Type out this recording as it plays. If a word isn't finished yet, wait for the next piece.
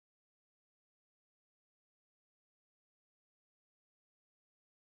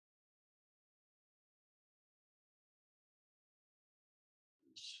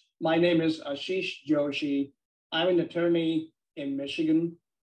My name is Ashish Joshi. I'm an attorney in Michigan.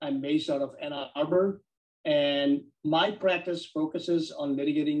 I'm based out of Ann Arbor, and my practice focuses on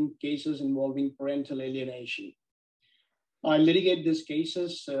litigating cases involving parental alienation. I litigate these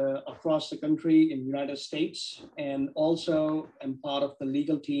cases across the country in the United States, and also am part of the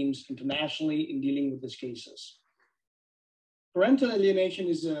legal teams internationally in dealing with these cases. Parental alienation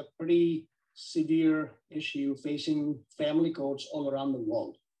is a pretty severe issue facing family courts all around the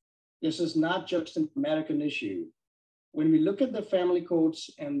world. This is not just an American issue. When we look at the family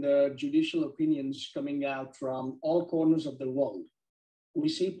courts and the judicial opinions coming out from all corners of the world, we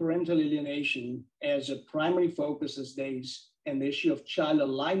see parental alienation as a primary focus these days, and the issue of child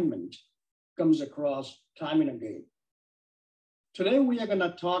alignment comes across time and again. Today, we are going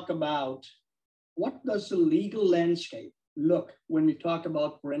to talk about what does the legal landscape look when we talk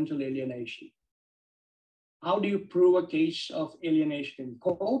about parental alienation. How do you prove a case of alienation in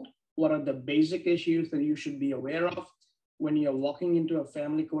court? What are the basic issues that you should be aware of when you're walking into a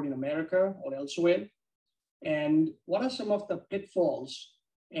family court in America or elsewhere? And what are some of the pitfalls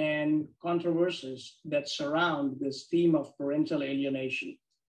and controversies that surround this theme of parental alienation?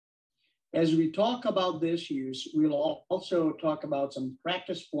 As we talk about the issues, we'll also talk about some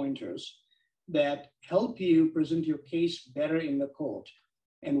practice pointers that help you present your case better in the court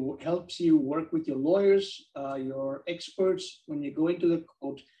and helps you work with your lawyers, your experts when you go into the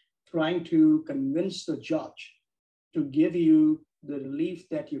court, trying to convince the judge to give you the relief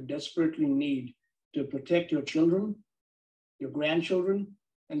that you desperately need to protect your children, your grandchildren,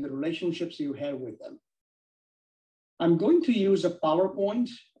 and the relationships you have with them. I'm going to use a PowerPoint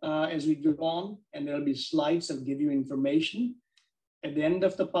as we go on, and there'll be slides that give you information. At the end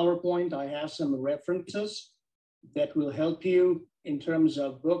of the PowerPoint, I have some references that will help you in terms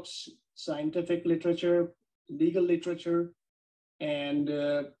of books, scientific literature, legal literature,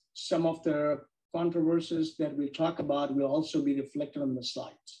 and some of the controversies that we talk about will also be reflected on the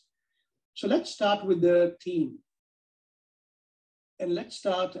slides. So let's start with the theme. And let's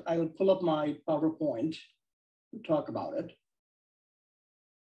start, I will pull up my PowerPoint to talk about it.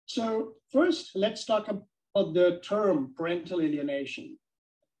 So first, let's talk about the term parental alienation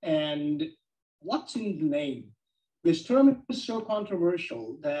and what's in the name. This term is so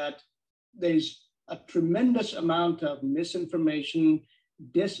controversial that there's a tremendous amount of misinformation,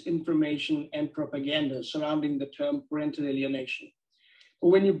 disinformation, and propaganda surrounding the term parental alienation. But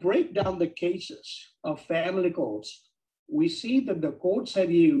when you break down the cases of family courts, we see that the courts have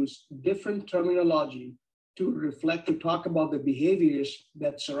used different terminology to talk about the behaviors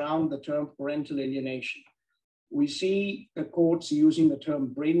that surround the term parental alienation. We see the courts using the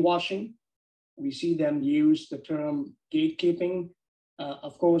term brainwashing. We see them use the term gatekeeping.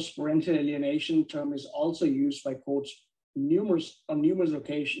 Of course, parental alienation term is also used by courts on numerous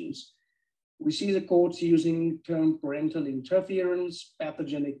occasions. We see the courts using the term parental interference,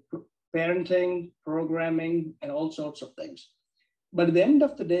 pathogenic parenting, programming, and all sorts of things. But at the end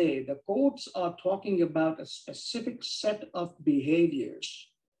of the day, the courts are talking about a specific set of behaviors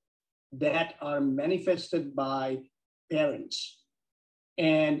that are manifested by parents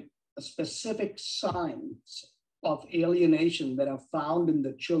and a specific signs of alienation that are found in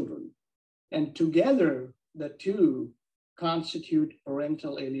the children. And together, the two constitute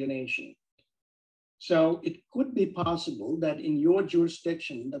parental alienation. So it could be possible that in your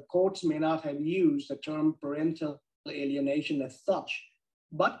jurisdiction, the courts may not have used the term parental alienation as such,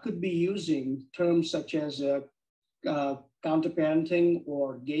 but could be using terms such as counterparenting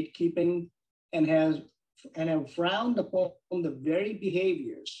or gatekeeping, and have frowned upon the very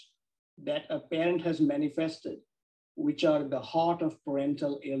behaviors that a parent has manifested, which are at the heart of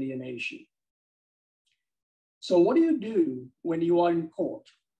parental alienation. So what do you do when you are in court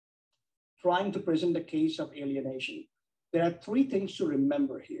trying to present a case of alienation? There are three things to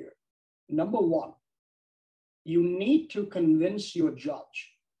remember here. Number one, you need to convince your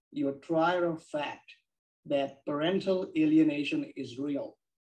judge, your trier of fact, that parental alienation is real,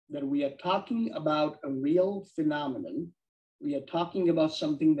 that we are talking about a real phenomenon. We are talking about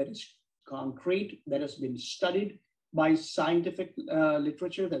something that is concrete, that has been studied by scientific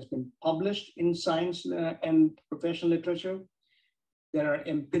literature, that's been published in science and professional literature. There are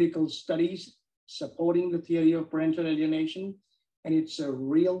empirical studies supporting the theory of parental alienation, and it's a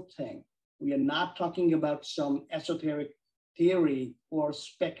real thing. We are not talking about some esoteric theory or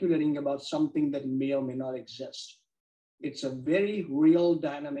speculating about something that may or may not exist. It's a very real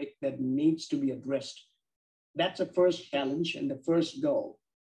dynamic that needs to be addressed. That's the first challenge and the first goal.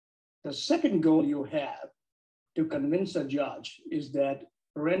 The second goal you have to convince a judge is that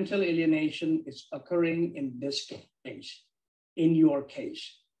parental alienation is occurring in this case, in your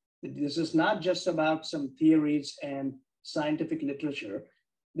case. This is not just about some theories and scientific literature.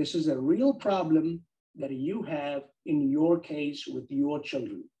 This is a real problem that you have in your case with your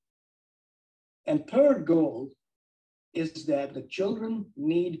children. And third goal is that the children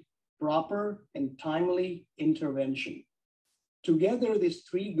need proper and timely intervention. Together, these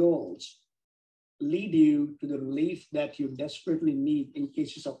three goals lead you to the relief that you desperately need in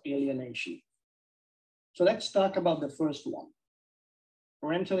cases of alienation. So let's talk about the first one.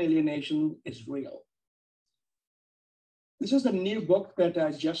 Parental alienation is real. This is a new book that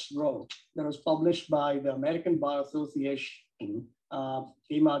I just wrote that was published by the American Bar Association,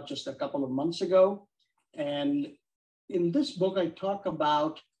 came out just a couple of months ago. And in this book, I talk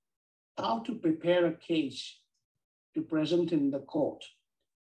about how to prepare a case to present in the court,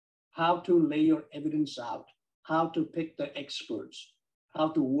 how to lay your evidence out, how to pick the experts, how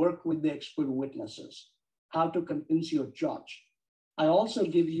to work with the expert witnesses, how to convince your judge. I also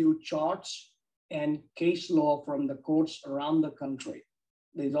give you charts and case law from the courts around the country.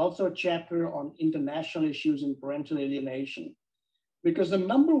 There's also a chapter on international issues in parental alienation, because the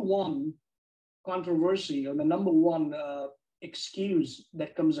number one controversy or the number one excuse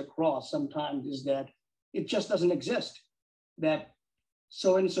that comes across sometimes is that it just doesn't exist, that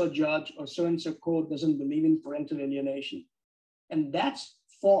so-and-so judge or so-and-so court doesn't believe in parental alienation. And that's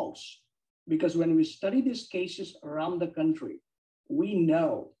false, because when we study these cases around the country, we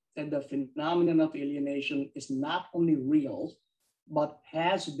know that the phenomenon of alienation is not only real, but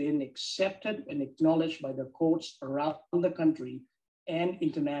has been accepted and acknowledged by the courts around the country and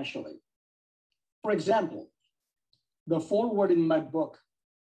internationally. For example, the foreword in my book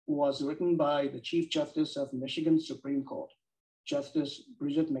was written by the Chief Justice of Michigan Supreme Court, Justice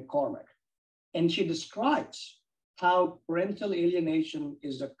Bridget McCormick, and she describes how parental alienation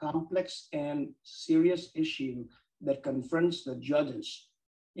is a complex and serious issue that confronts the judges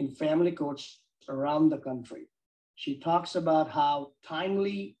in family courts around the country. She talks about how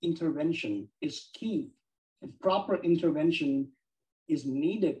timely intervention is key and proper intervention is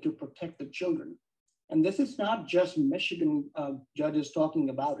needed to protect the children. And this is not just Michigan judges talking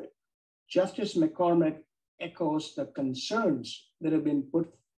about it. Justice McCormick echoes the concerns that have been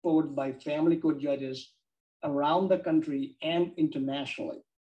put forward by family court judges around the country and internationally.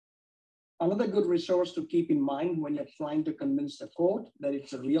 Another good resource to keep in mind when you're trying to convince the court that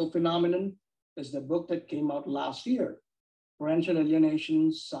it's a real phenomenon is the book that came out last year, Parental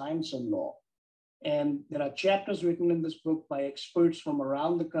Alienation, Science and Law. And there are chapters written in this book by experts from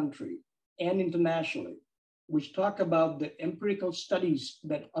around the country and internationally, which talk about the empirical studies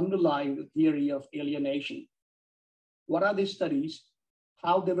that underlie the theory of alienation. What are these studies?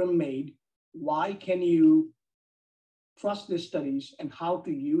 How they were made? Why can you trust these studies, and how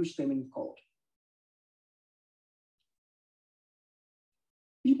to use them in court?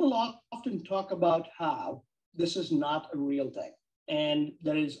 People often talk about how this is not a real thing. And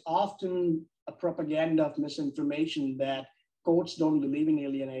there is often a propaganda of misinformation that courts don't believe in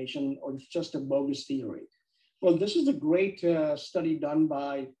alienation or it's just a bogus theory. Well, this is a great study done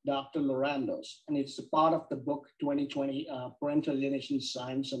by Dr. Lorandos, and it's a part of the book 2020, Parental Alienation,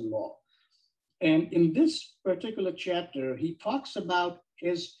 Science and Law. And in this particular chapter, he talks about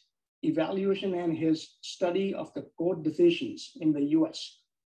his evaluation and his study of the court decisions in the US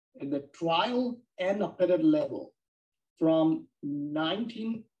at the trial and appellate level from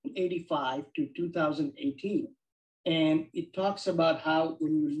 1985 to 2018. And it talks about how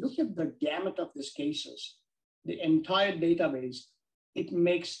when you look at the gamut of these cases, the entire database, it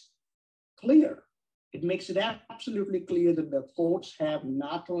makes it absolutely clear that the courts have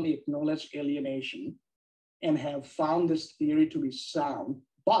not only acknowledged alienation and have found this theory to be sound,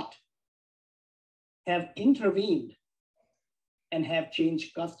 but have intervened and have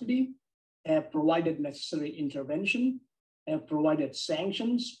changed custody, have provided necessary intervention, have provided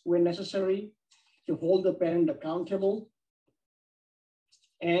sanctions where necessary to hold the parent accountable,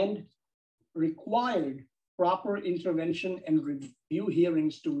 and required proper intervention and review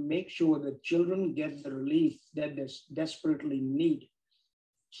hearings to make sure that children get the relief that they desperately need.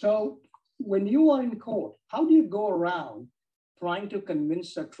 So when you are in court, how do you go around trying to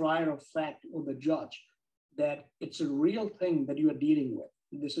convince the trier of fact or the judge that it's a real thing that you are dealing with?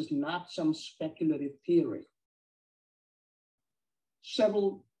 This is not some speculative theory.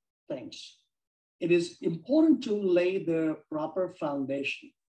 Several things. It is important to lay the proper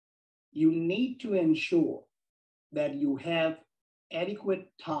foundation. You need to ensure that you have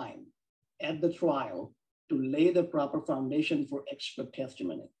adequate time at the trial to lay the proper foundation for expert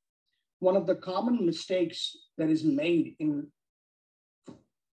testimony. One of the common mistakes that is made in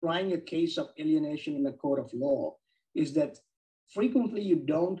trying a case of alienation in a court of law is that frequently you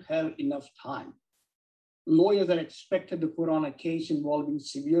don't have enough time. Lawyers are expected to put on a case involving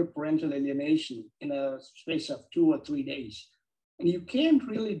severe parental alienation in a space of 2 or 3 days. And you can't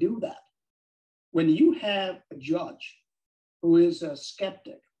really do that. When you have a judge who is a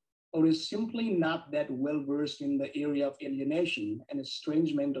skeptic or is simply not that well versed in the area of alienation and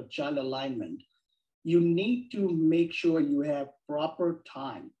estrangement or child alignment, you need to make sure you have proper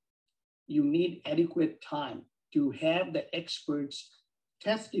time. You need adequate time to have the experts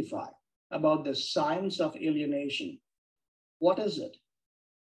testify about the science of alienation. What is it?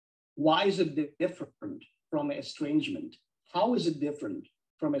 Why is it different from estrangement? How is it different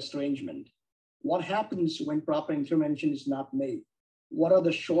from estrangement? What happens when proper intervention is not made? What are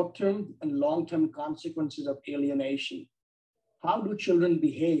the short-term and long-term consequences of alienation? How do children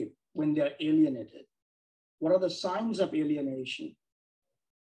behave when they're alienated? What are the signs of alienation?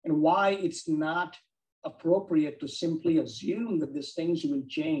 And why it's not appropriate to simply assume that these things will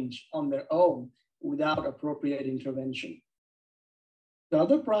change on their own without appropriate intervention. The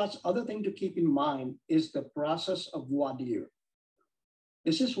other thing to keep in mind is the process of voir dire.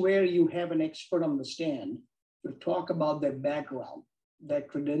 This is where you have an expert on the stand to talk about their background, their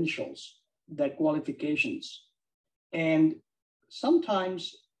credentials, their qualifications. And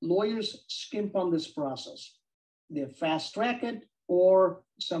sometimes lawyers skimp on this process. They fast track it, or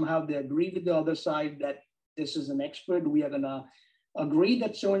somehow they agree with the other side that this is an expert. We are going to agree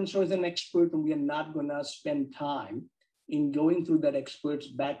that so-and-so is an expert, and we are not going to spend time in going through that expert's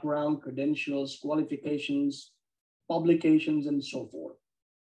background, credentials, qualifications, publications, and so forth.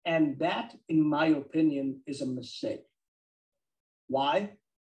 And that, in my opinion, is a mistake. Why?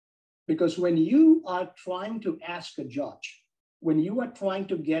 Because when you are trying to ask a judge, when you are trying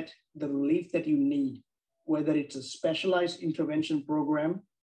to get the relief that you need, whether it's a specialized intervention program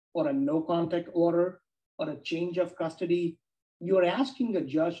or a no contact order or a change of custody, you're asking a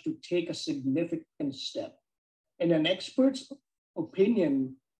judge to take a significant step. And an expert's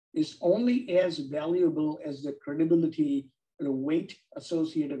opinion is only as valuable as the credibility and the weight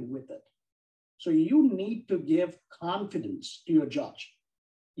associated with it. So you need to give confidence to your judge.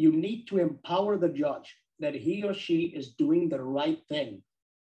 You need to empower the judge that he or she is doing the right thing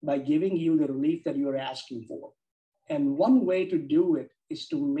by giving you the relief that you're asking for. And one way to do it is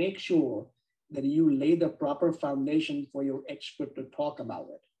to make sure that you lay the proper foundation for your expert to talk about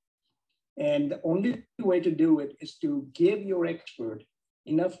it. And the only way to do it is to give your expert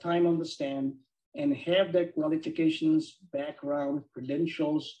enough time on the stand and have their qualifications, background,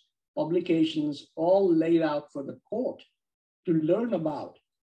 credentials, publications all laid out for the court to learn about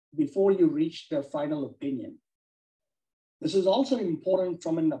before you reach their final opinion. This is also important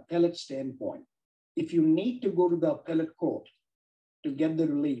from an appellate standpoint. If you need to go to the appellate court to get the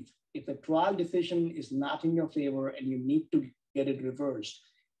relief, if the trial decision is not in your favor and you need to get it reversed,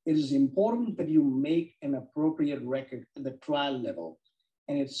 it is important that you make an appropriate record at the trial level.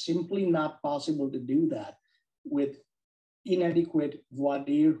 And it's simply not possible to do that with inadequate voir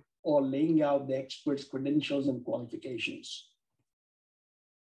dire or laying out the expert's credentials and qualifications.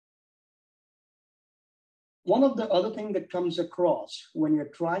 One of the other things that comes across when you're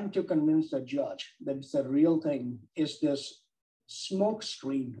trying to convince a judge that it's a real thing is this smoke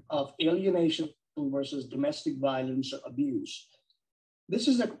screen of alienation versus domestic violence or abuse. This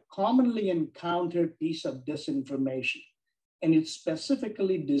is a commonly encountered piece of disinformation, and it's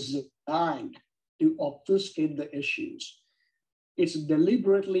specifically designed to obfuscate the issues. It's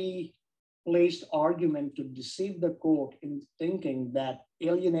deliberately placed argument to deceive the court in thinking that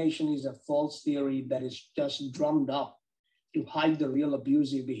alienation is a false theory that is just drummed up to hide the real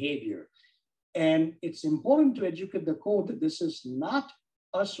abusive behavior. And it's important to educate the court that this is not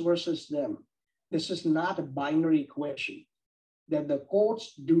us versus them. This is not a binary equation, that the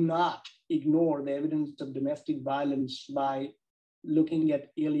courts do not ignore the evidence of domestic violence by looking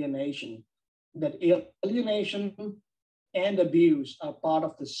at alienation, that alienation and abuse are part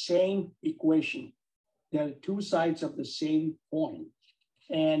of the same equation. They're two sides of the same coin.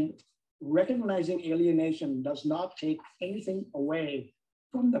 And recognizing alienation does not take anything away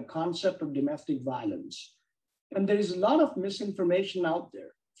from the concept of domestic violence. And there is a lot of misinformation out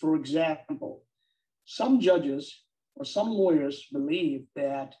there. For example, some judges or some lawyers believe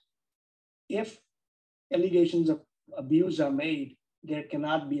that if allegations of abuse are made, there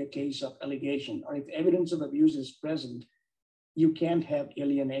cannot be a case of allegation, or if evidence of abuse is present, you can't have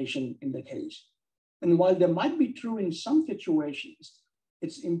alienation in the case. And while that might be true in some situations,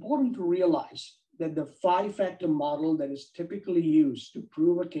 it's important to realize that the 5-factor model that is typically used to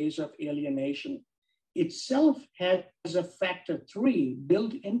prove a case of alienation itself has a factor 3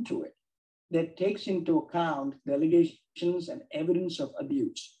 built into it. that takes into account the allegations and evidence of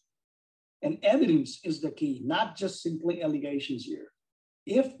abuse. And evidence is the key, not just simply allegations here.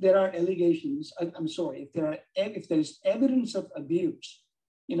 If there are allegations, I'm sorry, if there is evidence of abuse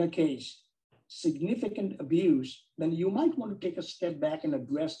in a case, significant abuse, then you might want to take a step back and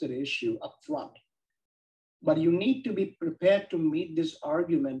address that issue up front. But you need to be prepared to meet this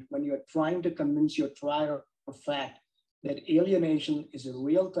argument when you're trying to convince your trier of fact that alienation is a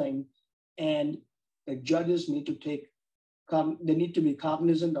real thing, and the judges need to they need to be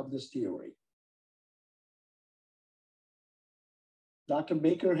cognizant of this theory. Dr.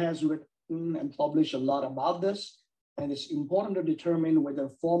 Baker has written and published a lot about this, and it's important to determine whether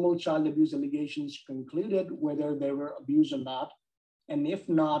formal child abuse allegations concluded whether they were abused or not, and if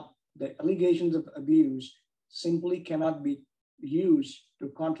not, the allegations of abuse simply cannot be used to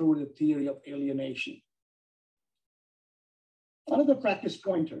control the theory of alienation. Another practice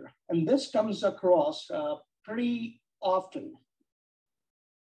pointer, and this comes across pretty often.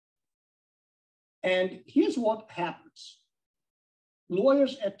 And here's what happens.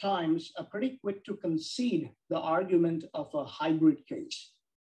 Lawyers at times are pretty quick to concede the argument of a hybrid case,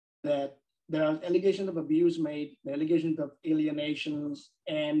 that there are allegations of abuse made, the allegations of alienations,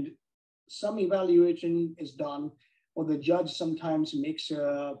 and some evaluation is done, or the judge sometimes makes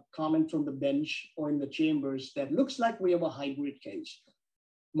a comment from the bench or in the chambers that looks like we have a hybrid case.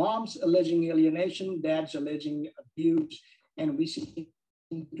 Mom's alleging alienation, dad's alleging abuse, and we seem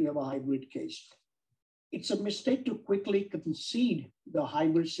to have a hybrid case. It's a mistake to quickly concede the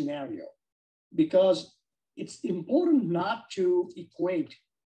hybrid scenario, because it's important not to equate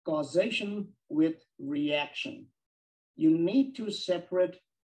causation with reaction. You need to separate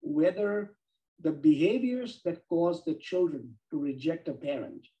whether the behaviors that cause the children to reject a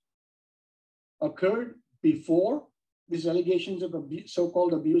parent occurred before these allegations of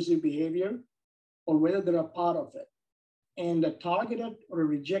so-called abusive behavior, or whether they're a part of it. And the targeted or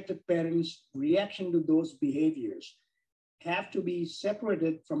rejected parent's reaction to those behaviors have to be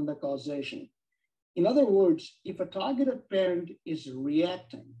separated from the causation. In other words, if a targeted parent is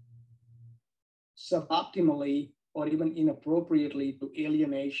reacting suboptimally or even inappropriately to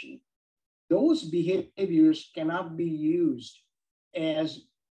alienation, those behaviors cannot be used as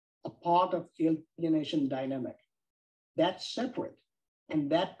a part of alienation dynamic. That's separate. And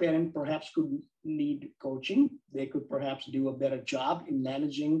that parent perhaps could need coaching. They could perhaps do a better job in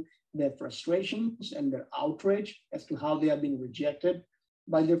managing their frustrations and their outrage as to how they are being rejected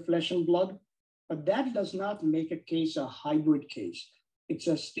by their flesh and blood. But that does not make a case a hybrid case. It's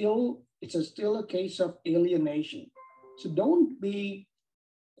still a case of alienation. So don't be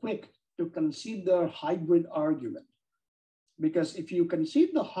quick to concede the hybrid argument, because if you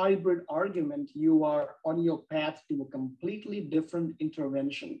concede the hybrid argument, you are on your path to a completely different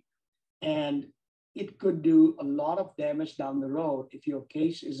intervention. And it could do a lot of damage down the road if your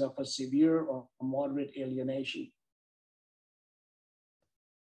case is of a severe or a moderate alienation.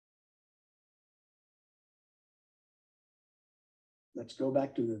 Let's go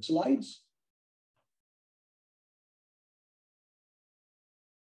back to the slides.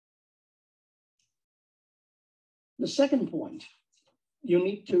 The second point, you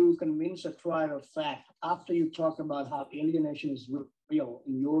need to convince a trier of fact after you talk about how alienation is real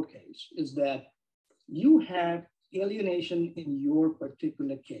in your case, is that you have alienation in your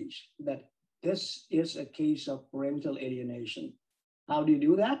particular case, that this is a case of parental alienation. How do you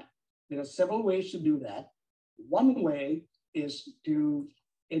do that? There are several ways to do that. One way is to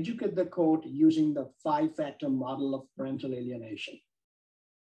educate the court using the 5-factor model of parental alienation.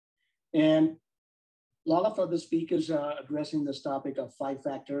 And a lot of other speakers are addressing this topic of 5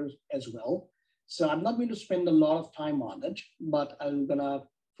 factors as well. So I'm not going to spend a lot of time on it, but I'm gonna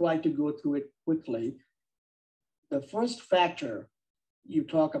try to go through it quickly. The first factor you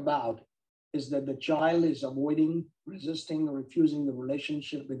talk about is that the child is avoiding, resisting, or refusing the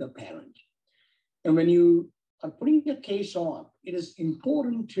relationship with a parent. And when you are putting a case on, it is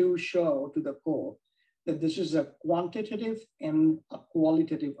important to show to the court that this is a quantitative and a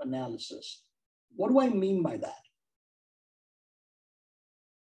qualitative analysis. What do I mean by that?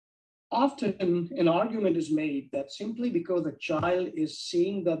 Often an argument is made that simply because the child is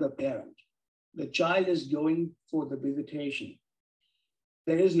seeing the other parent, the child is going for the visitation,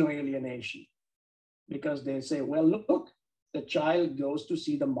 there is no alienation. Because they say, well, look, the child goes to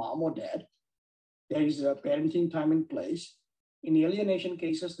see the mom or dad. There is a parenting time and place. In alienation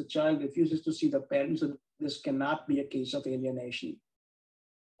cases, the child refuses to see the parents, so this cannot be a case of alienation.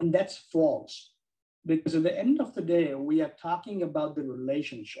 And that's false. Because at the end of the day, we are talking about the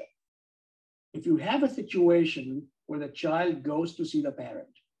relationship. If you have a situation where the child goes to see the parent,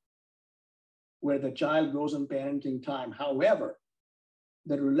 where the child goes on parenting time. However,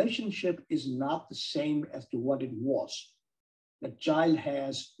 the relationship is not the same as to what it was. The child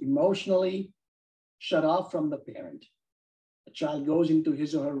has emotionally shut off from the parent. The child goes into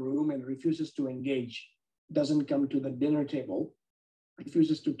his or her room and refuses to engage, doesn't come to the dinner table,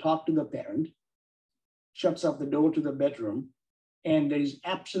 refuses to talk to the parent, shuts off the door to the bedroom, and there is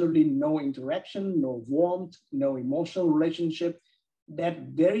absolutely no interaction, no warmth, no emotional relationship. That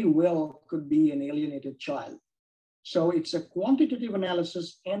very well could be an alienated child. So it's a quantitative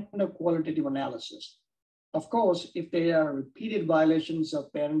analysis and a qualitative analysis. Of course, if there are repeated violations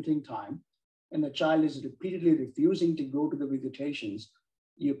of parenting time and the child is repeatedly refusing to go to the visitations,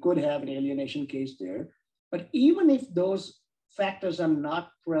 you could have an alienation case there. But even if those factors are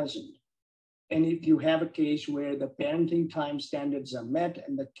not present, and if you have a case where the parenting time standards are met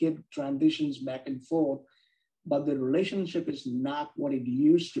and the kid transitions back and forth, but the relationship is not what it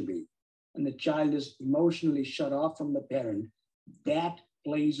used to be, and the child is emotionally shut off from the parent, that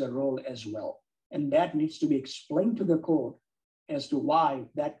plays a role as well. And that needs to be explained to the court as to why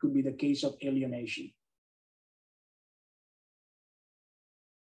that could be the case of alienation.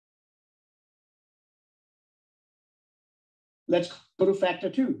 Let's go to factor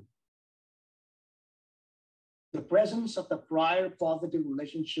 2. The presence of the prior positive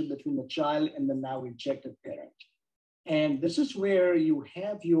relationship between the child and the now rejected parent. And this is where you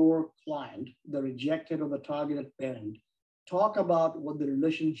have your client, the rejected or the targeted parent, talk about what the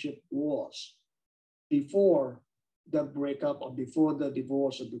relationship was before the breakup or before the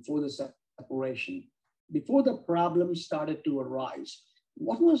divorce or before the separation, before the problems started to arise.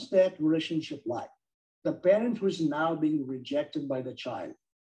 What was that relationship like? The parent who is now being rejected by the child,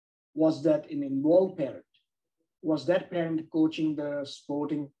 was that an involved parent? Was that parent coaching the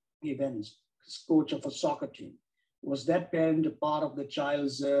sporting events, coach of a soccer team? Was that parent a part of the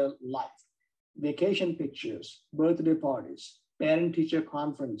child's life? Vacation pictures, birthday parties, parent-teacher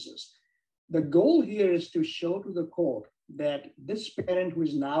conferences. The goal here is to show to the court that this parent who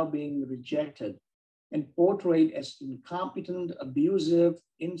is now being rejected and portrayed as incompetent, abusive,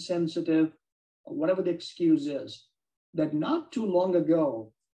 insensitive, or whatever the excuse is, that not too long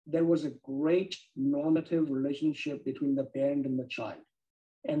ago, there was a great normative relationship between the parent and the child.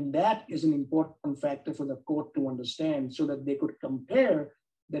 And that is an important factor for the court to understand so that they could compare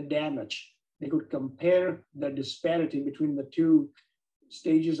the damage. They could compare the disparity between the two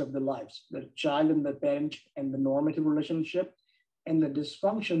stages of their lives, the child and the parent and the normative relationship and the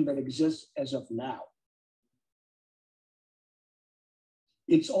dysfunction that exists as of now.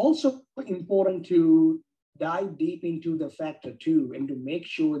 It's also important to dive deep into the factor 2 and to make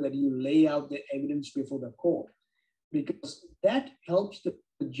sure that you lay out the evidence before the court, because that helps the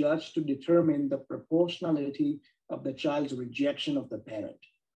judge to determine the proportionality of the child's rejection of the parent.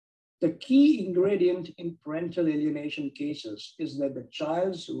 The key ingredient in parental alienation cases is that the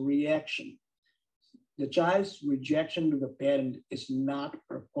child's rejection to the parent is not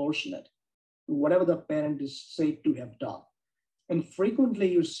proportionate to whatever the parent is said to have done. And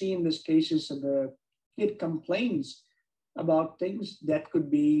frequently you see in these cases that the kid complains about things that could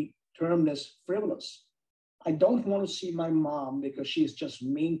be termed as frivolous. I don't want to see my mom because she's just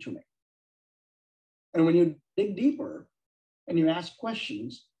mean to me. And when you dig deeper and you ask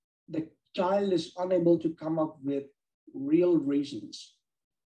questions, the child is unable to come up with real reasons,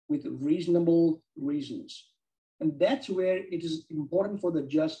 with reasonable reasons. And that's where it is important for the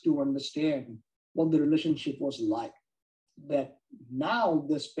judge to understand what the relationship was like. That now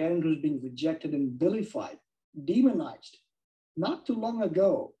this parent who's being rejected and vilified, demonized, not too long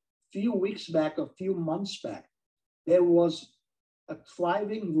ago, few weeks back, a few months back, there was a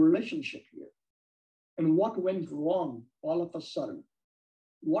thriving relationship here. And what went wrong all of a sudden?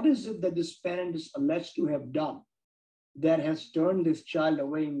 What is it that this parent is alleged to have done that has turned this child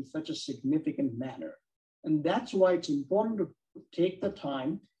away in such a significant manner? And that's why it's important to take the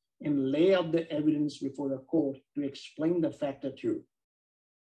time and lay out the evidence before the court to explain the factor 2.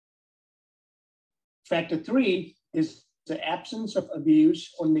 Factor 3 is the absence of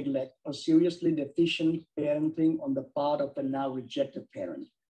abuse or neglect or seriously deficient parenting on the part of the now rejected parent.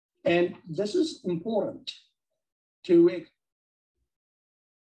 And this is important to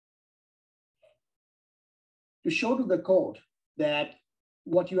show to the court that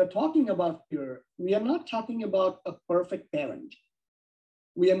what you are talking about here, we are not talking about a perfect parent.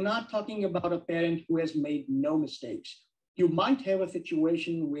 We are not talking about a parent who has made no mistakes. You might have a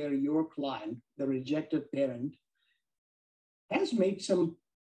situation where your client, the rejected parent, has made some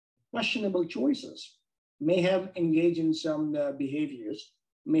questionable choices, may have engaged in some behaviors,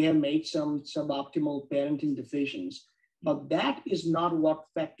 may have made some suboptimal parenting decisions, but that is not what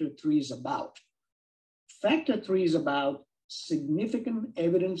factor 3 is about. Factor three is about significant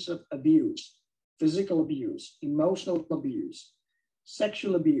evidence of abuse, physical abuse, emotional abuse,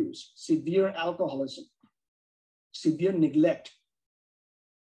 sexual abuse, severe alcoholism, severe neglect,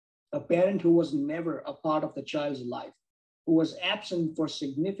 a parent who was never a part of the child's life, who was absent for a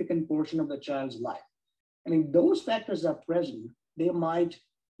significant portion of the child's life. And if those factors are present, they might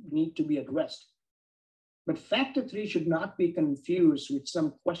need to be addressed. But factor three should not be confused with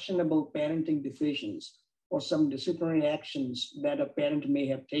some questionable parenting decisions or some disciplinary actions that a parent may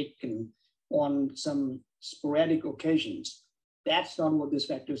have taken on some sporadic occasions. That's not what this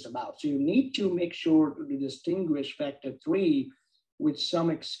factor is about. So you need to make sure to distinguish factor three with some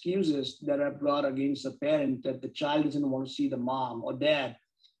excuses that are brought against the parent that the child doesn't want to see the mom or dad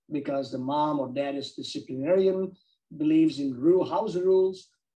because the mom or dad is disciplinarian, believes in house rules,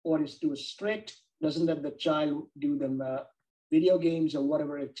 or is too strict, doesn't let the child do them video games or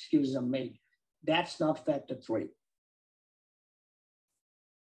whatever excuses are made. That's not factor three.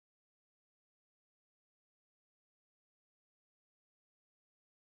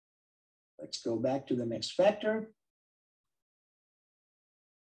 Let's go back to the next factor.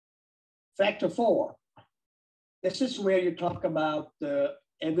 Factor four. This is where you talk about the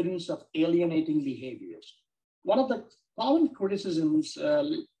evidence of alienating behaviors. One of the common criticisms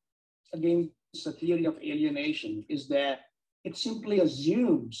against the theory of alienation is that it simply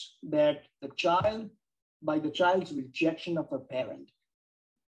assumes that the child, by the child's rejection of a parent,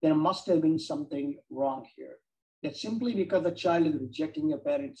 there must have been something wrong here. That simply because the child is rejecting a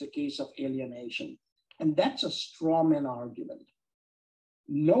parent, it's a case of alienation. And that's a straw man argument.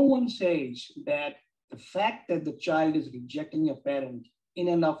 No one says that the fact that the child is rejecting a parent in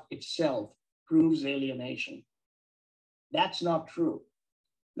and of itself proves alienation. That's not true.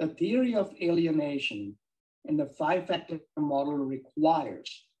 The theory of alienation and the five-factor model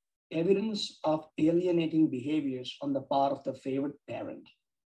requires evidence of alienating behaviors on the part of the favored parent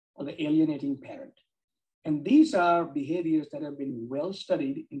or the alienating parent. And these are behaviors that have been well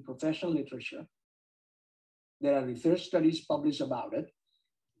studied in professional literature. There are research studies published about it.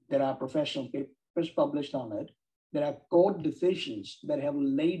 There are professional papers published on it. There are court decisions that have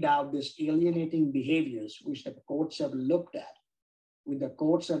laid out these alienating behaviors, which the courts have looked at, which the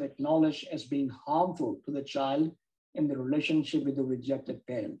courts have acknowledged as being harmful to the child in the relationship with the rejected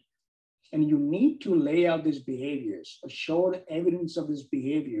parent. And you need to lay out these behaviors or show the evidence of these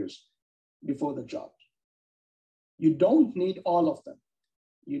behaviors before the judge. You don't need all of them.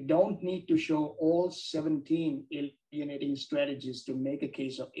 You don't need to show all 17 alienating strategies to make a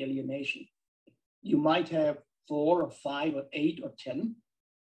case of alienation. You might have 4 or 5 or 8 or 10.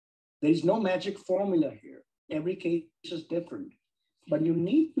 There is no magic formula here. Every case is different. But you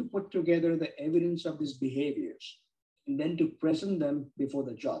need to put together the evidence of these behaviors and then to present them before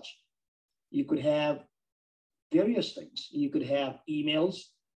the judge. You could have various things. You could have emails,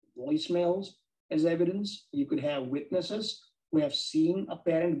 voicemails as evidence. You could have witnesses who have seen a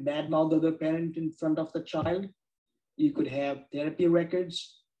parent badmouth other parent in front of the child. You could have therapy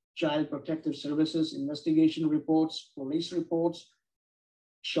records, child protective services, investigation reports, police reports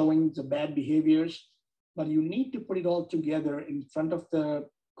showing the bad behaviors. But you need to put it all together in front of the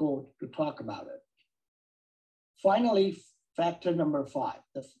court to talk about it. Finally, factor number 5,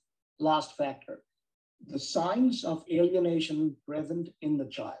 the last factor, the signs of alienation present in the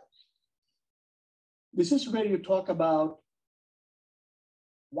child. This is where you talk about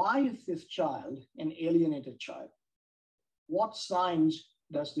why is this child an alienated child? What signs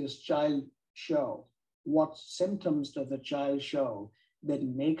does this child show? What symptoms does the child show that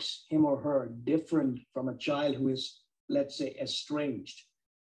makes him or her different from a child who is, let's say, estranged?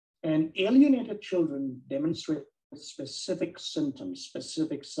 And alienated children demonstrate specific symptoms,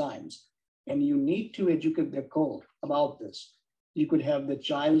 specific signs, and you need to educate the court about this. You could have the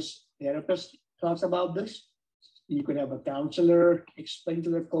child's therapist talk about this. You could have a counselor explain to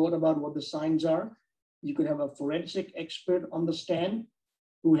the court about what the signs are. You could have a forensic expert on the stand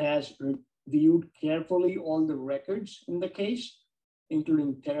who has reviewed carefully all the records in the case,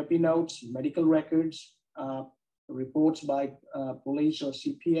 including therapy notes, medical records, reports by police or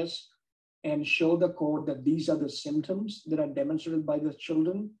CPS, and show the court that these are the symptoms that are demonstrated by the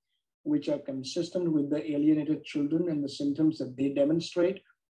children, which are consistent with the alienated children and the symptoms that they demonstrate.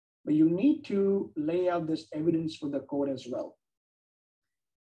 But you need to lay out this evidence for the court as well.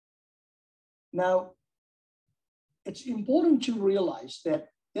 Now, it's important to realize that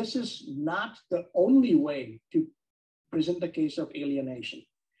this is not the only way to present the case of alienation.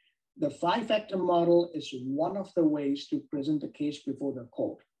 The five-factor model is one of the ways to present the case before the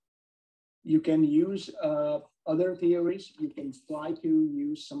court. You can use other theories. You can try to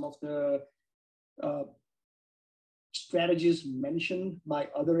use some of the strategies mentioned by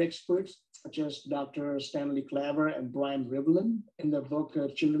other experts, such as Dr. Stanley Claver and Brian Rivlin in their book,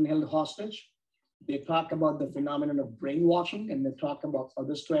 Children Held Hostage. They talk about the phenomenon of brainwashing, and they talk about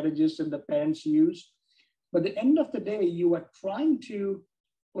other strategies that the parents use. But at the end of the day, you are trying to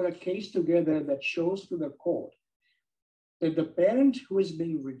put a case together that shows to the court that the parent who is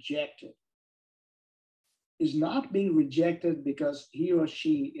being rejected is not being rejected because he or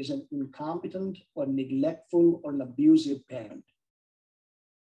she is an incompetent or neglectful or an abusive parent.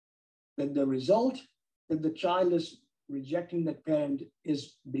 That the result that the child is rejecting that parent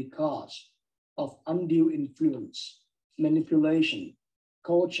is because of undue influence, manipulation,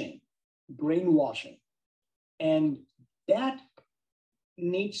 coaching, brainwashing. And that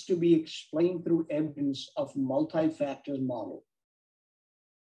needs to be explained through evidence of multi-factors model.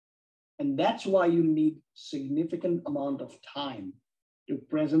 And that's why you need significant amount of time to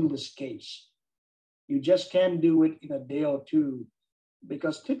present this case. You just can't do it in a day or two,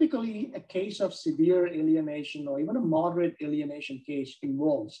 because typically a case of severe alienation or even a moderate alienation case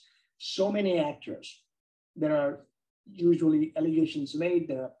involves so many actors. There are usually allegations made,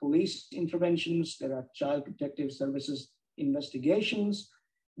 there are police interventions, there are child protective services investigations,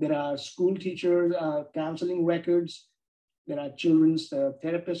 there are school teacher counseling records, there are children's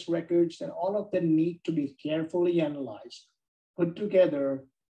therapist records, and all of them need to be carefully analyzed, put together,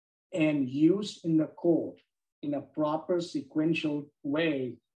 and used in the court in a proper sequential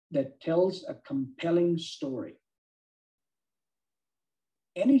way that tells a compelling story.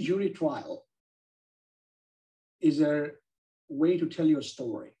 Any jury trial is a way to tell your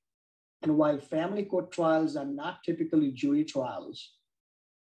story. And while family court trials are not typically jury trials,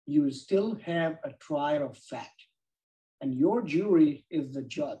 you still have a trial of fact. And your jury is the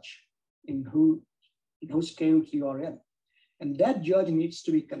judge in whose case you are in. And that judge needs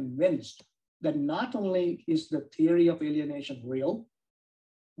to be convinced that not only is the theory of alienation real,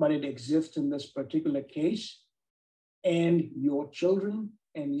 but it exists in this particular case, and your children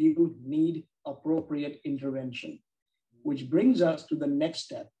and you need appropriate intervention. Which brings us to the next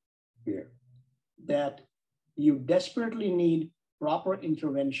step here, that you desperately need proper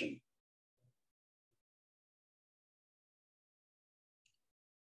intervention.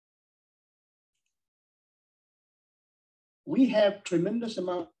 We have tremendous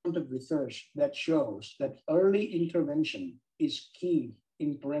amount of research that shows that early intervention is key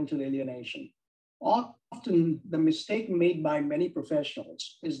in parental alienation. Often the mistake made by many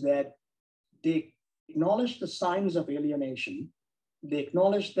professionals is that they acknowledge the signs of alienation. They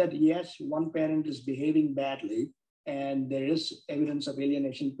acknowledge that, yes, one parent is behaving badly and there is evidence of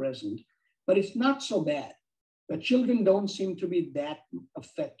alienation present, but it's not so bad. The children don't seem to be that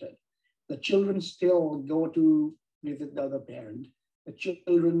affected. The children still go to visit the other parent. The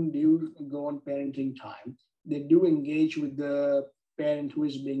children do go on parenting time. They do engage with the parent who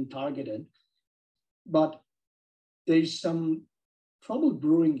is being targeted, but there's some trouble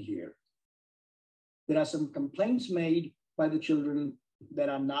brewing here. There are some complaints made by the children that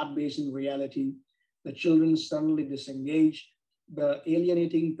are not based in reality. The children suddenly disengage. The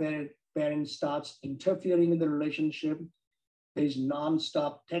alienating parent starts interfering in the relationship. There's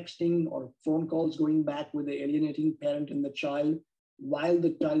nonstop texting or phone calls going back with the alienating parent and the child while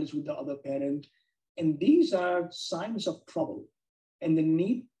the child is with the other parent. And these are signs of trouble, and they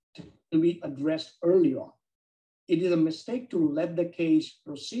need to be addressed early on. It is a mistake to let the case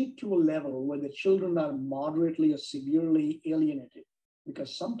proceed to a level where the children are moderately or severely alienated,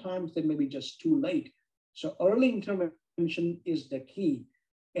 because sometimes they may be just too late. So early intervention is the key.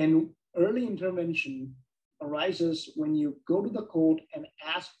 And early intervention arises when you go to the court and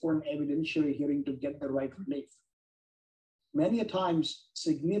ask for an evidentiary hearing to get the right relief. Many a times,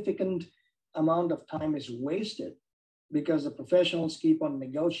 significant amount of time is wasted because the professionals keep on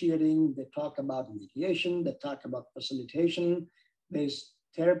negotiating. They talk about mediation, they talk about facilitation, there's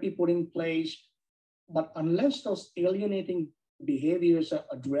therapy put in place. But unless those alienating behaviors are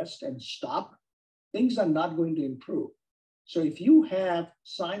addressed and stopped, things are not going to improve. So if you have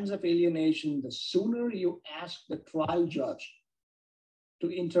signs of alienation, the sooner you ask the trial judge to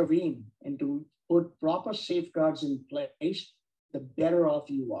intervene and to put proper safeguards in place, the better off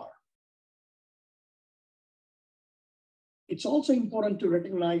you are. It's also important to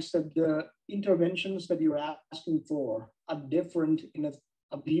recognize that the interventions that you're asking for are different in an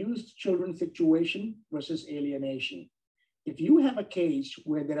abused children situation versus alienation. If you have a case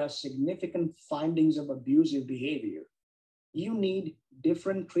where there are significant findings of abusive behavior, you need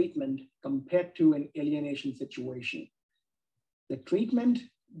different treatment compared to an alienation situation. The treatment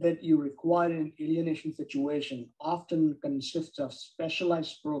that you require in an alienation situation often consists of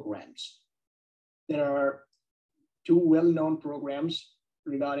specialized programs. There are two well-known programs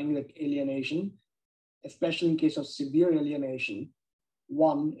regarding the alienation, especially in case of severe alienation.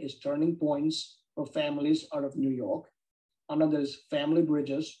 One is Turning Points for Families out of New York. Another is Family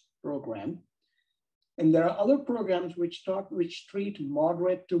Bridges program. And there are other programs which treat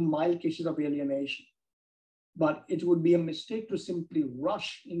moderate to mild cases of alienation. But it would be a mistake to simply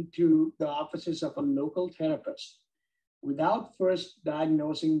rush into the offices of a local therapist without first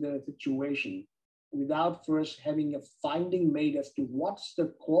diagnosing the situation, without first having a finding made as to what's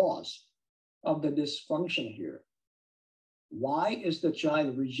the cause of the dysfunction here. Why is the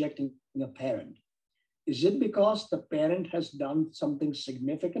child rejecting a parent? Is it because the parent has done something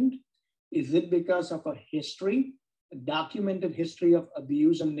significant? Is it because of a history, a documented history of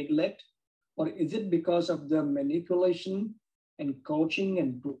abuse and neglect? Or is it because of the manipulation and coaching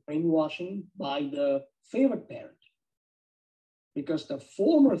and brainwashing by the favorite parent? Because the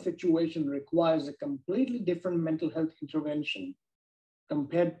former situation requires a completely different mental health intervention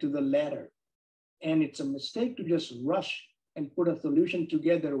compared to the latter. And it's a mistake to just rush and put a solution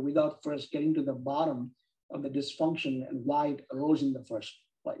together without first getting to the bottom of the dysfunction and why it arose in the first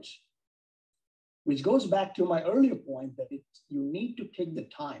place. Which goes back to my earlier point that you need to take the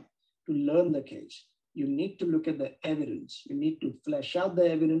time to learn the case. You need to look at the evidence. You need to flesh out the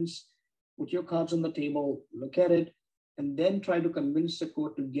evidence, put your cards on the table, look at it, and then try to convince the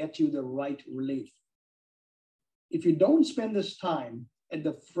court to get you the right relief. If you don't spend this time at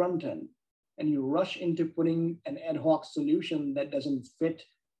the front end and you rush into putting an ad hoc solution that doesn't fit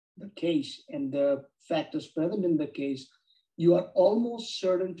the case and the factors present in the case, you are almost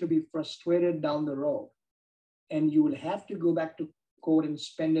certain to be frustrated down the road. And you will have to go back to court and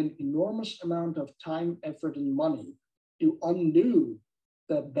spend an enormous amount of time, effort, and money to undo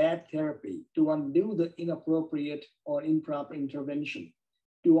the bad therapy, to undo the inappropriate or improper intervention,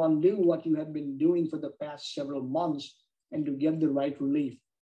 to undo what you have been doing for the past several months and to get the right relief.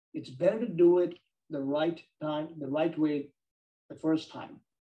 It's better to do it the right time, the right way, the first time.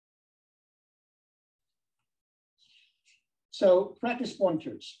 So practice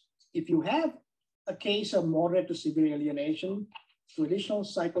pointers. If you have a case of moderate to severe alienation, traditional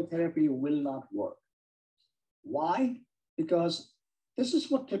psychotherapy will not work. Why? Because this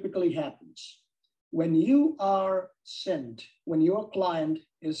is what typically happens. When you are sent, when your client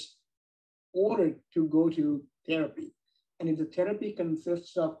is ordered to go to therapy, and if the therapy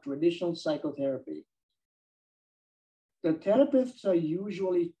consists of traditional psychotherapy, the therapists are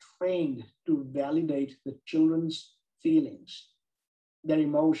usually trained to validate the children's feelings, their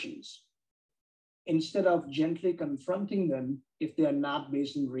emotions, instead of gently confronting them if they are not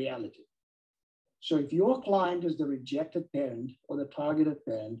based in reality. So if your client is the rejected parent or the targeted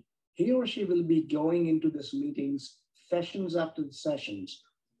parent, he or she will be going into these meetings, sessions after sessions,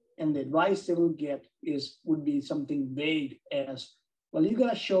 and the advice they will get would be something vague as, well, you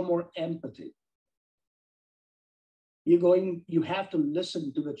gotta show more empathy. You have to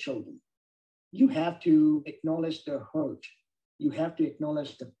listen to the children. You have to acknowledge the hurt. You have to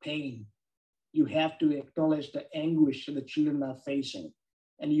acknowledge the pain. You have to acknowledge the anguish that the children are facing,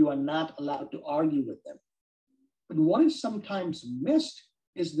 and you are not allowed to argue with them. But what is sometimes missed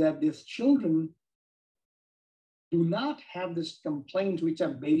is that these children do not have these complaints which are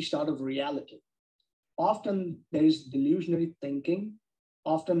based out of reality. Often there is delusionary thinking.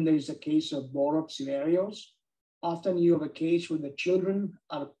 Often there is a case of borrowed scenarios. Often you have a case where the children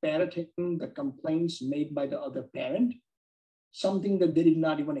are parroting the complaints made by the other parent, something that they did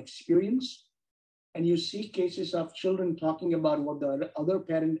not even experience. And you see cases of children talking about what the other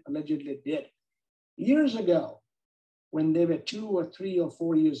parent allegedly did years ago when they were 2 or 3 or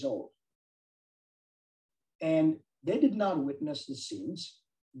 4 years old. And they did not witness the scenes.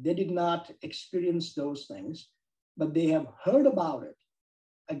 They did not experience those things, but they have heard about it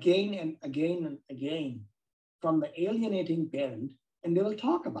again and again and again from the alienating parent, and they will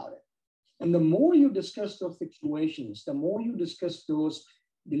talk about it. And the more you discuss those situations, the more you discuss those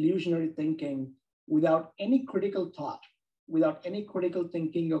delusionary thinking without any critical thought, without any critical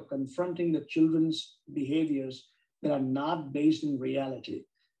thinking of confronting the children's behaviors that are not based in reality,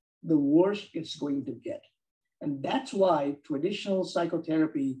 the worse it's going to get. And that's why traditional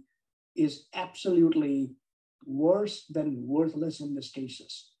psychotherapy is absolutely worse than worthless in these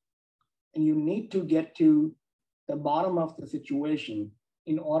cases. And you need to get to the bottom of the situation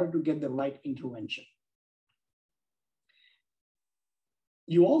in order to get the right intervention.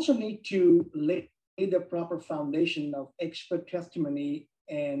 You also need to lay the proper foundation of expert testimony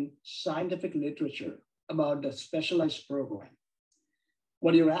and scientific literature about the specialized program.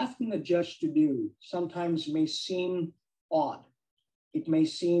 What you're asking the judge to do sometimes may seem odd. It may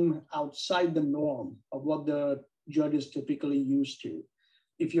seem outside the norm of what the judges typically used to.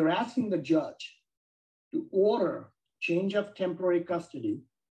 If you're asking the judge to order change of temporary custody,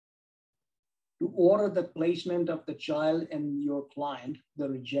 to order the placement of the child and your client, the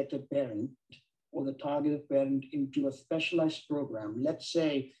rejected parent or the targeted parent, into a specialized program, let's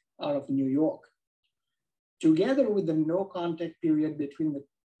say out of New York, together with the no contact period between the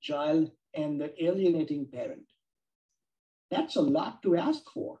child and the alienating parent, that's a lot to ask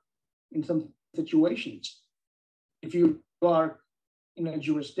for in some situations. If you are in a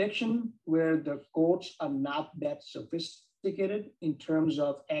jurisdiction where the courts are not that sophisticated in terms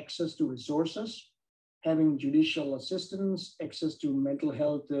of access to resources, having judicial assistance, access to mental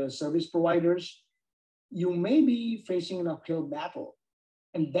health service providers, you may be facing an uphill battle.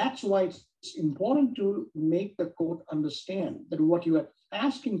 And that's why it's important to make the court understand that what you are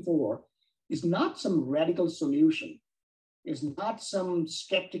asking for is not some radical solution. It's not some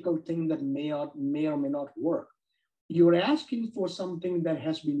skeptical thing that may or may not work. You're asking for something that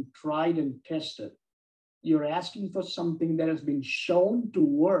has been tried and tested. You're asking for something that has been shown to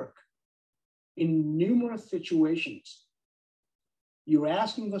work in numerous situations. You're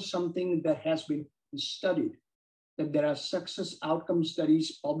asking for something that has been studied, that there are success outcome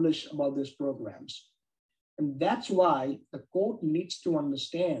studies published about these programs. And that's why the court needs to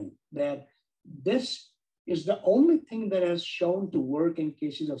understand that this is the only thing that has shown to work in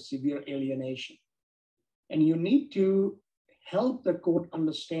cases of severe alienation. And you need to help the court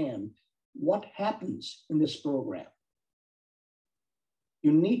understand what happens in this program.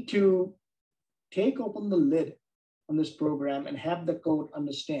 You need to take open the lid on this program and have the court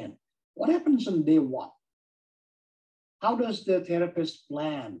understand what happens on day one. How does the therapist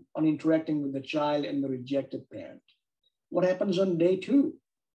plan on interacting with the child and the rejected parent? What happens on day two?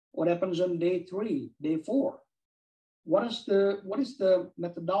 What happens on day three, day four? What is the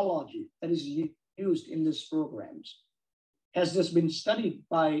methodology that is used in these programs? Has this been studied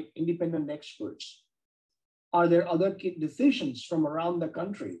by independent experts? Are there other decisions from around the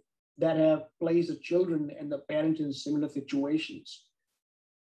country that have placed the children and the parents in similar situations?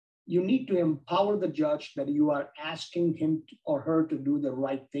 You need to empower the judge that you are asking him or her to do the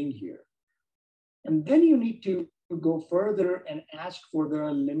right thing here. And then you need to go further and ask for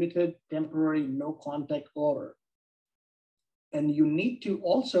the limited temporary no contact order. And you need to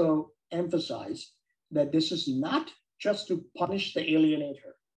also emphasize that this is not just to punish the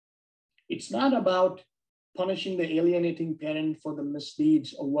alienator. It's not about punishing the alienating parent for the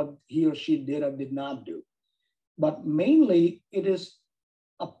misdeeds or what he or she did or did not do. But mainly, it is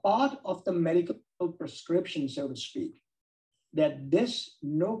a part of the medical prescription, so to speak, that this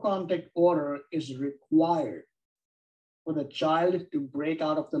no contact order is required for the child to break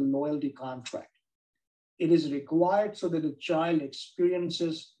out of the loyalty contract. It is required so that the child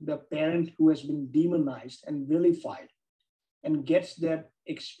experiences the parent who has been demonized and vilified and gets that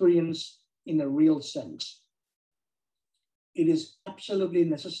experience in a real sense. It is absolutely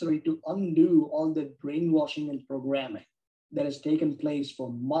necessary to undo all the brainwashing and programming that has taken place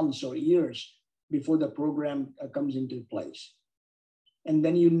for months or years before the program comes into place. And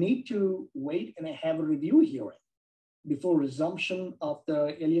then you need to wait and have a review hearing before resumption of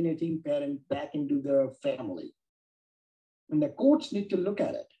the alienating parent back into the family. And the courts need to look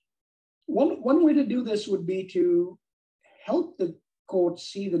at it. One way to do this would be to help the court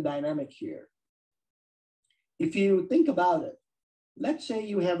see the dynamic here. If you think about it, let's say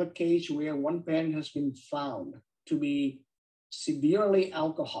you have a case where one parent has been found to be severely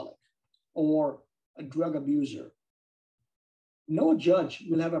alcoholic or a drug abuser. No judge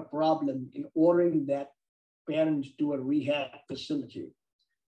will have a problem in ordering that parent to a rehab facility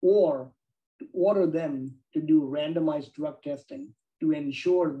or to order them to do randomized drug testing to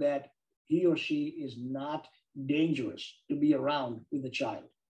ensure that he or she is not dangerous to be around with the child.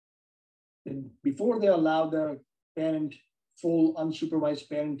 And before they allow the parent full unsupervised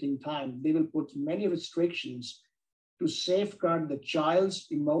parenting time, they will put many restrictions to safeguard the child's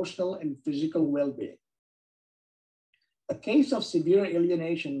emotional and physical well-being. A case of severe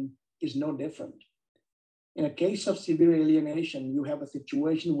alienation is no different. In a case of severe alienation, you have a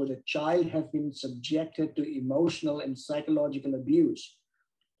situation where the child has been subjected to emotional and psychological abuse.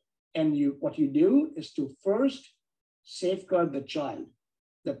 And what you do is to first safeguard the child.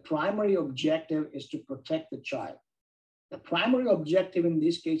 The primary objective is to protect the child. The primary objective in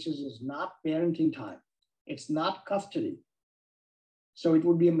these cases is not parenting time. It's not custody. So it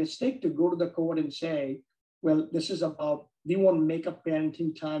would be a mistake to go to the court and say, well, this is about, we want make-up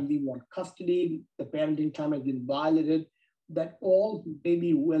parenting time, we want custody, the parenting time has been violated. That all may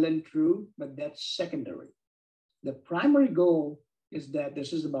be well and true, but that's secondary. The primary goal is that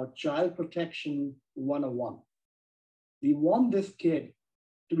this is about child protection 101. We want this kid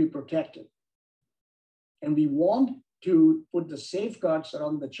to be protected. And we want to put the safeguards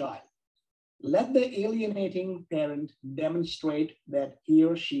around the child. Let the alienating parent demonstrate that he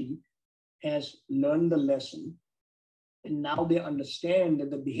or she has learned the lesson. And now they understand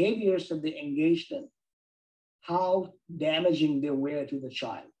that the behaviors that they engaged in, how damaging they were to the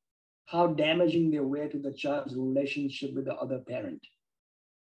child, how damaging they were to the child's relationship with the other parent,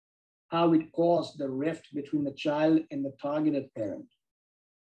 how it caused the rift between the child and the targeted parent.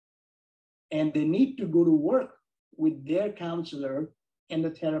 And they need to go to work with their counselor and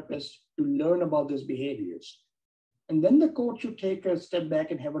the therapist to learn about those behaviors. And then the court should take a step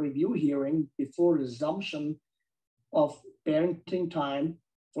back and have a review hearing before resumption of parenting time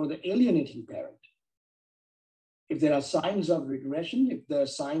for the alienating parent. If there are signs of regression, if there are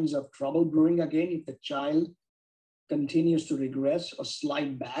signs of trouble brewing again, if the child continues to regress or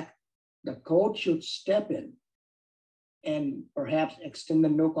slide back, the court should step in and perhaps extend the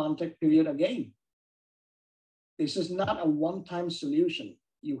no contact period again. This is not a one-time solution.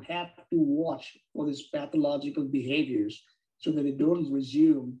 You have to watch for these pathological behaviors so that they don't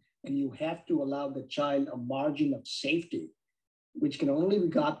resume, and you have to allow the child a margin of safety, which can only be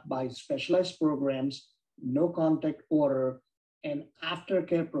got by specialized programs, no contact order, and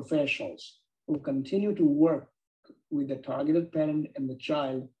aftercare professionals who continue to work with the targeted parent and the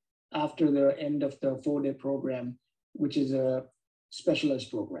child after the end of the 4-day program, which is a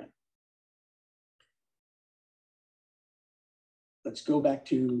specialized program. Let's go back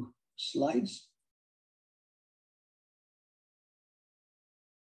to slides.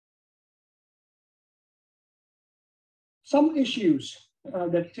 Some issues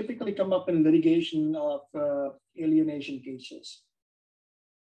that typically come up in litigation of alienation cases.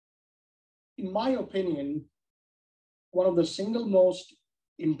 In my opinion, one of the single most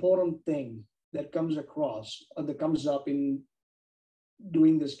important thing that comes across or that comes up in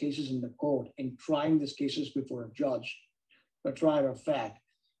doing these cases in the court and trying these cases before a judge, a trier of fact,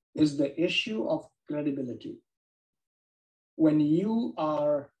 is the issue of credibility. When you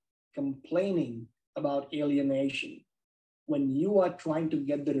are complaining about alienation, when you are trying to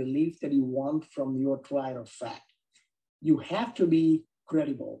get the relief that you want from your trier of fact, you have to be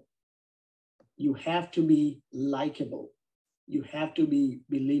credible. You have to be likable. You have to be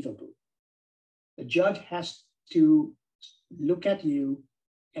believable. The judge has to look at you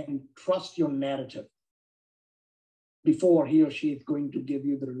and trust your narrative before he or she is going to give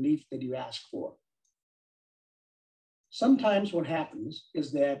you the relief that you ask for. Sometimes what happens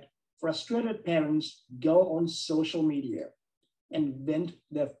is that frustrated parents go on social media and vent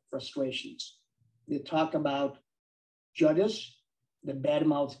their frustrations. They talk about judges, the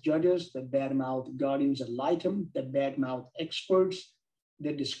badmouth judges, the badmouth guardians ad litem, the badmouth experts.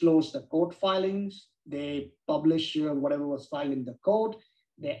 They disclose the court filings. They publish whatever was filed in the court.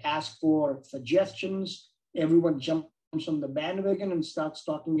 They ask for suggestions. Everyone jumps on the bandwagon and starts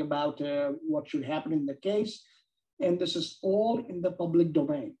talking about what should happen in the case. And this is all in the public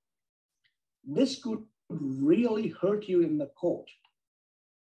domain. This could really hurt you in the court.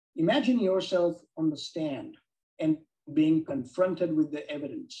 Imagine yourself on the stand and being confronted with the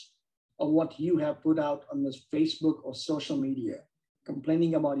evidence of what you have put out on this Facebook or social media,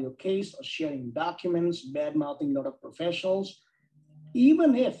 complaining about your case or sharing documents, bad-mouthing a lot of professionals.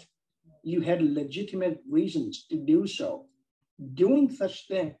 Even if you had legitimate reasons to do so, doing such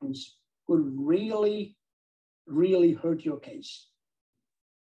things could really, really hurt your case.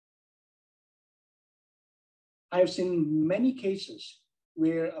 I've seen many cases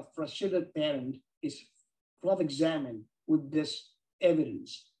where a frustrated parent is cross-examined with this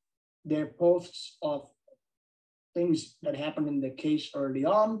evidence. Their posts of things that happened in the case early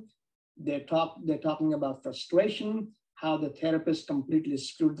on. They're talking about frustration, how the therapist completely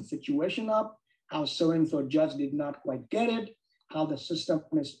screwed the situation up, how so-and-so judge did not quite get it, how the system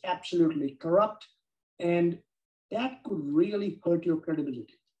is absolutely corrupt, and that could really hurt your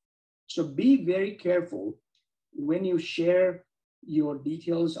credibility. So be very careful when you share your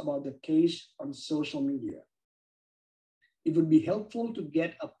details about the case on social media. It would be helpful to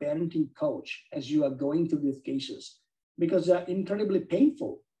get a parenting coach as you are going through these cases because they're incredibly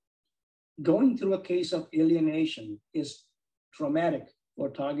painful. Going through a case of alienation is traumatic for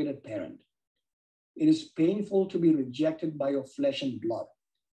a targeted parent. It is painful to be rejected by your flesh and blood.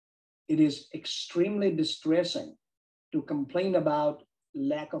 It is extremely distressing to complain about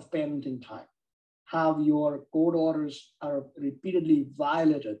lack of parenting time, how your court orders are repeatedly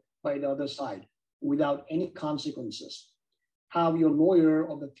violated by the other side without any consequences, how your lawyer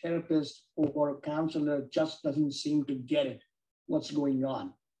or the therapist or counselor just doesn't seem to get it, what's going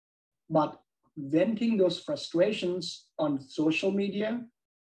on. But venting those frustrations on social media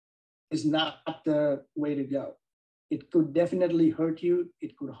is not the way to go. It could definitely hurt you,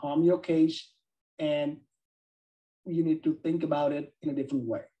 it could harm your case, and you need to think about it in a different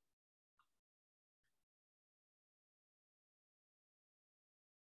way.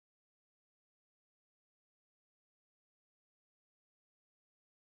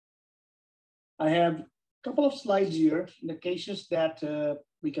 I have a couple of slides here, the cases that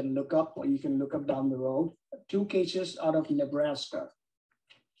we can look up or you can look up down the road. Two cases out of Nebraska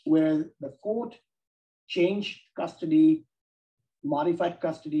where the court changed custody, modified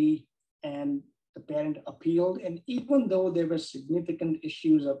custody, and the parent appealed. And even though there were significant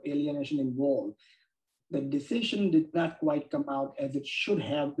issues of alienation involved, the decision did not quite come out as it should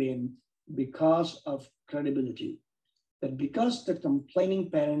have been because of credibility. That because the complaining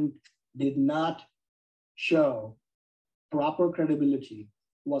parent did not show proper credibility,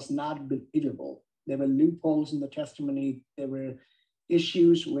 was not believable. There were loopholes in the testimony. There were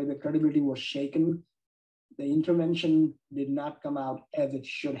issues where the credibility was shaken. The intervention did not come out as it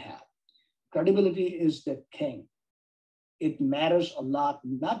should have. Credibility is the king. It matters a lot,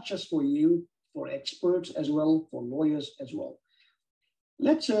 not just for you, for experts as well, for lawyers as well.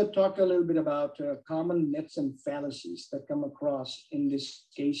 Let's talk a little bit about common myths and fallacies that come across in these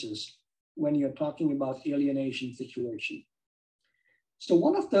cases when you're talking about alienation situation. So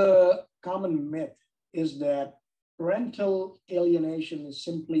one of the common myths is that parental alienation is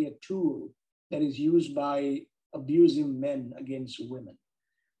simply a tool that is used by abusive men against women.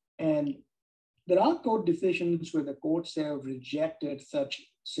 And there are court decisions where the courts have rejected such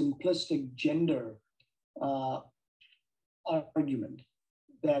simplistic gender argument,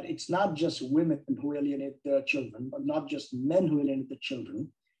 that it's not just women who alienate their children, but not just men who alienate the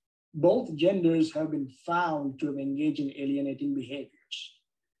children. Both genders have been found to have engaged in alienating behaviors.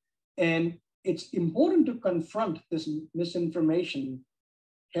 And it's important to confront this misinformation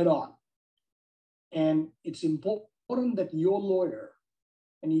head on. And it's important that your lawyer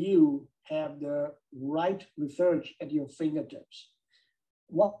and you have the right research at your fingertips.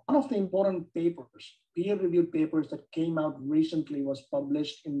 One of the important papers, peer-reviewed papers that came out recently was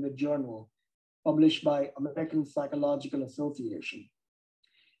published in the journal, published by American Psychological Association.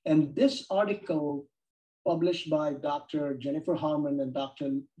 And this article, published by Dr. Jennifer Harman and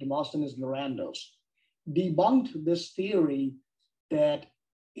Dr. Demosthenes Lorandos, debunked this theory that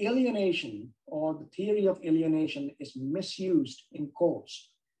alienation, or the theory of alienation, is misused in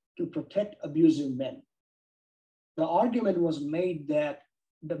courts to protect abusive men. The argument was made that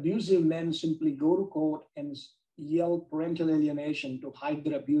the abusive men simply go to court and yell parental alienation to hide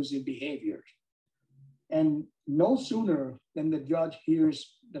their abusive behavior. And no sooner than the judge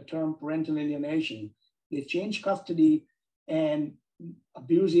hears the term parental alienation, they change custody and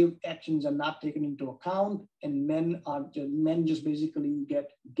abusive actions are not taken into account, and men just basically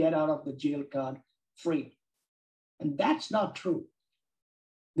get out of the jail card free. And that's not true.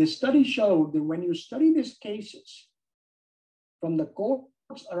 The study showed that when you study these cases from the courts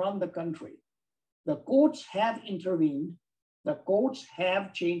around the country, the courts have intervened, the courts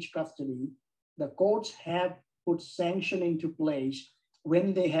have changed custody, the courts have put sanction into place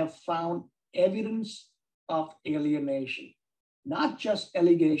when they have found evidence of alienation, not just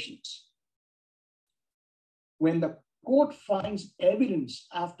allegations. When the court finds evidence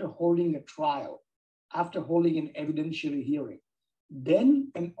after holding a trial, after holding an evidentiary hearing, then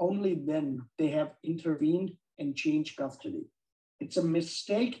and only then they have intervened and changed custody. It's a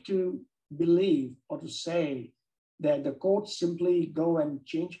mistake to believe or to say that the courts simply go and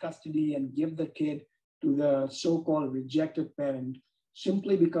change custody and give the kid to the so-called rejected parent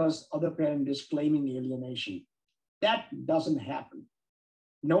simply because other parent is claiming alienation. That doesn't happen.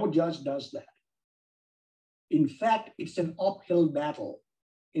 No judge does that. In fact, it's an uphill battle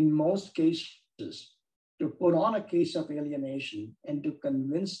in most cases to put on a case of alienation and to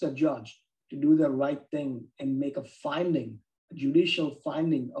convince the judge to do the right thing and make a finding, a judicial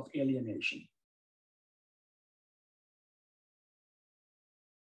finding of alienation.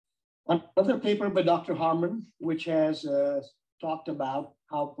 Another paper by Dr. Harman, which has talked about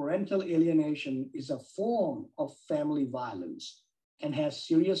how parental alienation is a form of family violence and has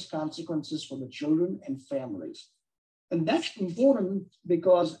serious consequences for the children and families. And that's important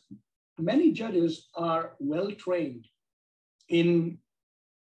because many judges are well trained in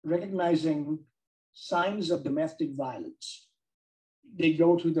recognizing signs of domestic violence. They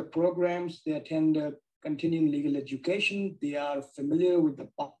go through the programs, they attend continuing legal education, they are familiar with the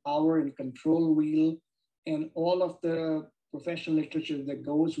power and control wheel and all of the professional literature that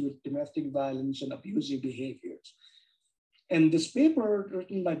goes with domestic violence and abusive behaviors. And this paper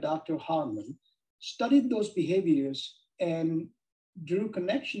written by Dr. Harmon studied those behaviors and drew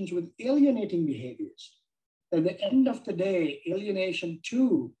connections with alienating behaviors. At the end of the day, alienation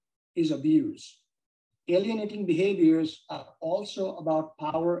too is abuse. Alienating behaviors are also about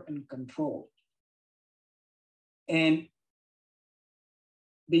power and control. And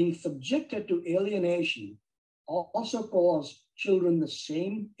being subjected to alienation also cause children the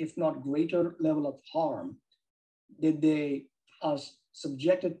same, if not greater, level of harm that they are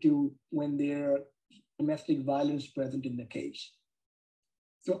subjected to when there domestic violence present in the case.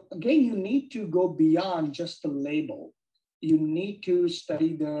 So again, you need to go beyond just the label. You need to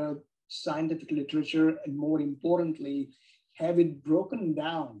study the scientific literature and, more importantly, have it broken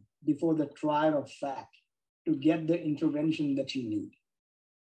down before the trial of fact to get the intervention that you need.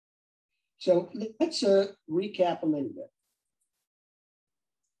 So let's recap a little bit.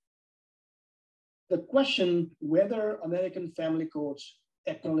 The question whether American family courts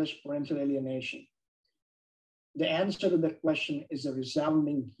acknowledge parental alienation. The answer to that question is a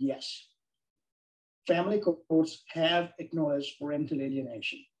resounding yes. Family courts have acknowledged parental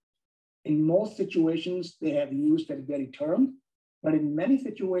alienation. In most situations, they have used that very term, but in many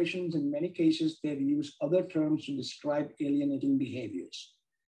situations, in many cases, they have used other terms to describe alienating behaviors.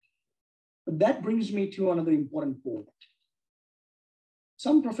 But that brings me to another important point.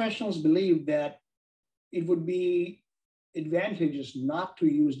 Some professionals believe that it would be advantageous not to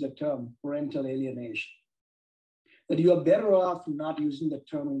use the term parental alienation, that you are better off not using the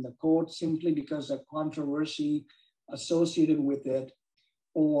term in the court simply because of controversy associated with it,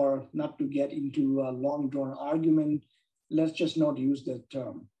 or not to get into a long drawn argument. Let's just not use the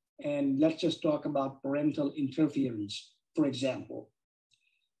term. And let's just talk about parental interference, for example.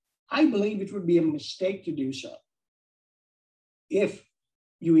 I believe it would be a mistake to do so if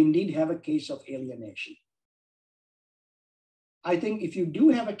you indeed have a case of alienation. I think if you do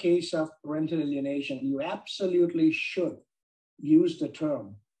have a case of parental alienation, you absolutely should use the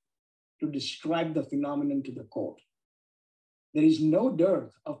term to describe the phenomenon to the court. There is no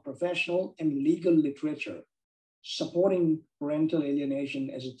dearth of professional and legal literature supporting parental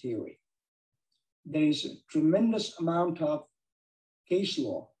alienation as a theory. There is a tremendous amount of case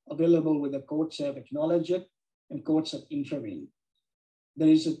law available where the courts have acknowledged it and courts have intervened. There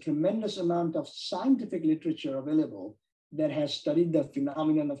is a tremendous amount of scientific literature available that has studied the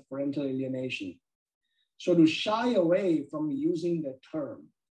phenomenon of parental alienation. So to shy away from using the term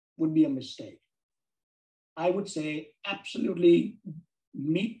would be a mistake. I would say absolutely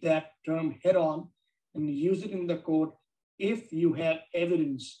meet that term head on and use it in the court if you have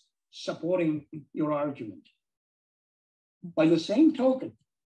evidence supporting your argument. By the same token,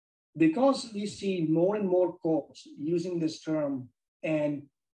 because we see more and more courts using this term and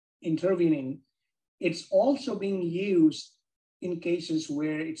intervening, it's also being used in cases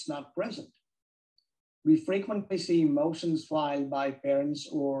where it's not present. We frequently see motions filed by parents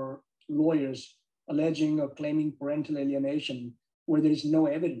or lawyers alleging or claiming parental alienation where there is no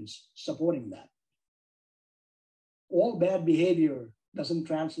evidence supporting that. All bad behavior doesn't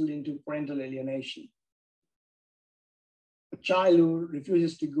translate into parental alienation. A child who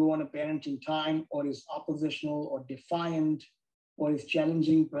refuses to go on a parenting time or is oppositional or defiant or is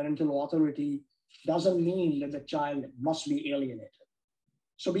challenging parental authority doesn't mean that the child must be alienated.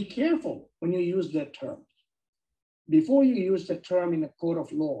 So be careful when you use that term. Before you use the term in a court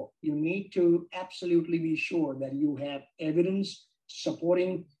of law, you need to absolutely be sure that you have evidence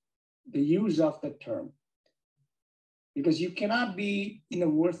supporting the use of the term. Because you cannot be in a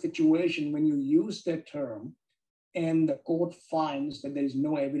worse situation when you use that term and the court finds that there is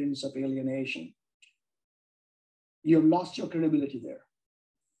no evidence of alienation. You've lost your credibility there.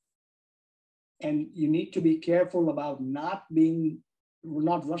 And you need to be careful about not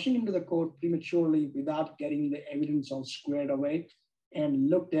rushing into the court prematurely without getting the evidence all squared away and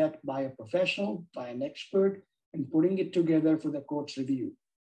looked at by a professional, by an expert, and putting it together for the court's review.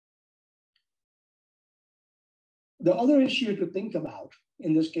 The other issue to think about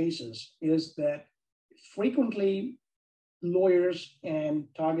in these cases is that frequently lawyers and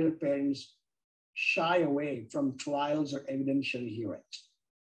targeted parents shy away from trials or evidentiary hearings.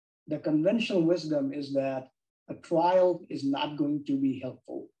 The conventional wisdom is that a trial is not going to be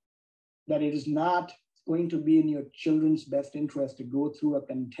helpful, that it is not going to be in your children's best interest to go through a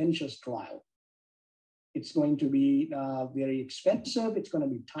contentious trial. It's going to be very expensive, it's going to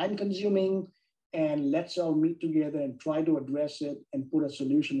be time consuming, and let's all meet together and try to address it and put a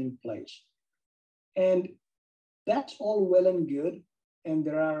solution in place. And that's all well and good, and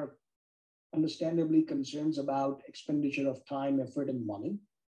there are understandably concerns about expenditure of time, effort, and money.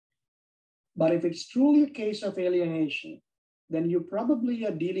 But if it's truly a case of alienation, then you probably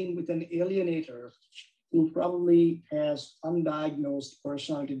are dealing with an alienator who probably has undiagnosed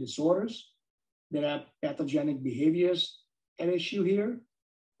personality disorders. There are pathogenic behaviors at issue here.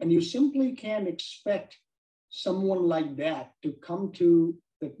 And you simply can't expect someone like that to come to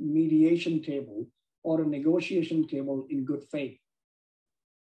the mediation table or a negotiation table in good faith.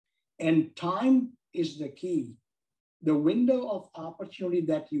 And time is the key. The window of opportunity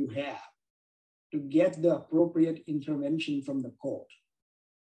that you have to get the appropriate intervention from the court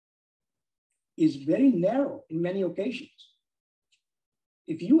is very narrow in many occasions.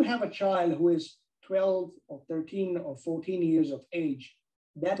 If you have a child who is 12 or 13 or 14 years of age,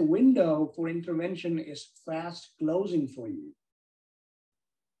 that window for intervention is fast closing for you.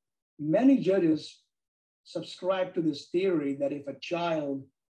 Many judges subscribe to this theory that if a child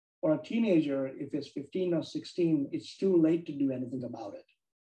or a teenager, if it's 15 or 16, it's too late to do anything about it.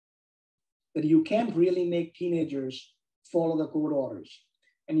 That you can't really make teenagers follow the court orders,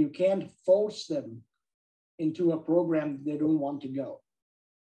 and you can't force them into a program they don't want to go.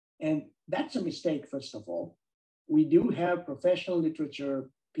 And that's a mistake, first of all. We do have professional literature,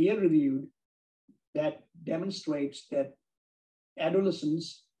 peer-reviewed, that demonstrates that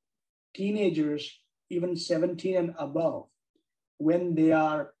adolescents, teenagers, even 17 and above, when they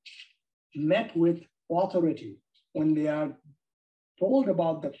are met with authority, when they are told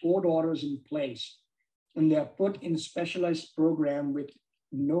about the court orders in place, when they are put in a specialized program with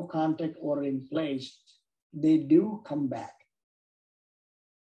no contact order in place, they do come back.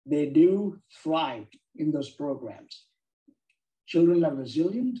 They do thrive in those programs. Children are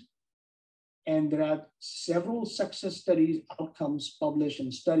resilient, and there are several success studies, outcomes published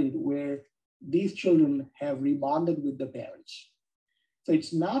and studied where these children have rebonded with the parents. So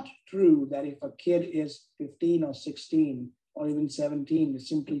it's not true that if a kid is 15 or 16 or even 17, it's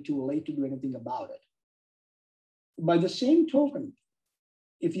simply too late to do anything about it. By the same token,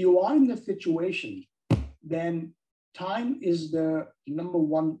 if you are in the situation, then time is the number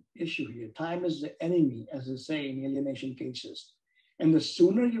one issue here. Time is the enemy, as they say in alienation cases. And the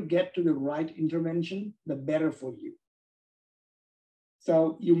sooner you get to the right intervention, the better for you.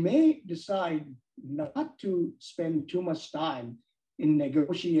 So you may decide not to spend too much time in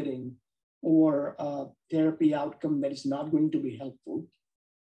negotiating or a therapy outcome that is not going to be helpful.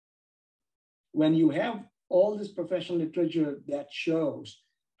 When you have all this professional literature that shows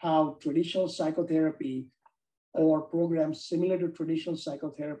how traditional psychotherapy or programs similar to traditional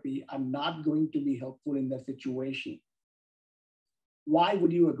psychotherapy are not going to be helpful in that situation, why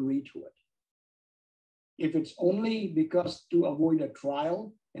would you agree to it? If it's only because to avoid a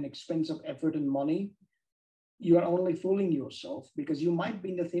trial and expensive effort and money, you are only fooling yourself, because you might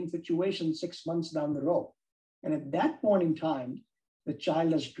be in the same situation 6 months down the road. And at that point in time, the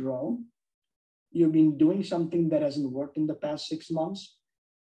child has grown. You've been doing something that hasn't worked in the past 6 months.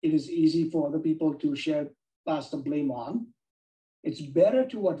 It is easy for other people to pass the blame on. It's better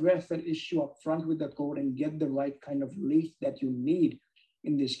to address that issue up front with the court and get the right kind of relief that you need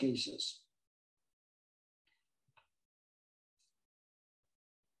in these cases.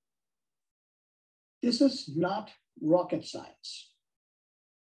 This is not rocket science.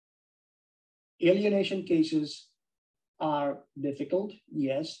 Alienation cases are difficult,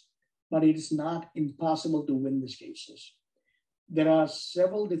 yes, but it is not impossible to win these cases. There are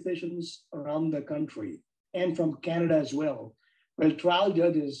several decisions around the country and from Canada as well, where trial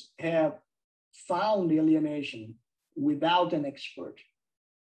judges have found alienation without an expert.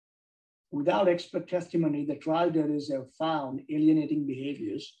 Without expert testimony, the trial judges have found alienating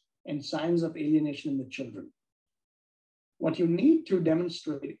behaviors and signs of alienation in the children. What you need to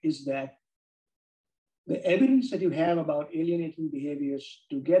demonstrate is that the evidence that you have about alienating behaviors,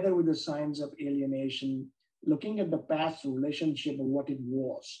 together with the signs of alienation, looking at the past relationship of what it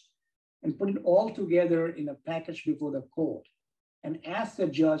was, and put it all together in a package before the court, and ask the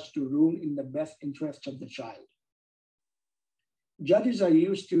judge to rule in the best interest of the child. Judges are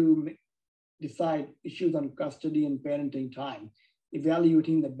used to decide issues on custody and parenting time,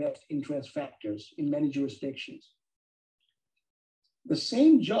 evaluating the best interest factors in many jurisdictions. The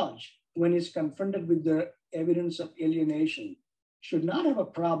same judge, when he's confronted with the evidence of alienation, should not have a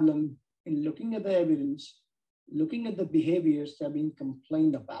problem in looking at the evidence, looking at the behaviors that are being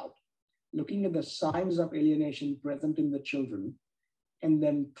complained about, looking at the signs of alienation present in the children, and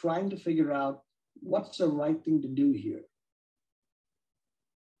then trying to figure out what's the right thing to do here.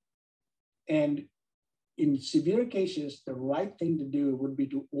 And in severe cases, the right thing to do would be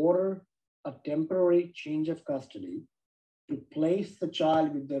to order a temporary change of custody, to place the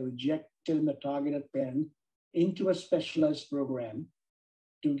child with the rejected and the targeted parent into a specialized program,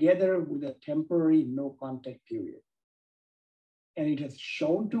 together with a temporary no contact period. and it has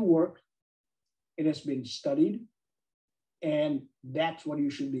shown to work. It has been studied, and that's what you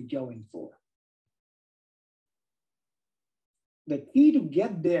should be going for. The key to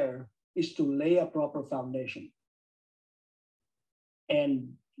get there is to lay a proper foundation.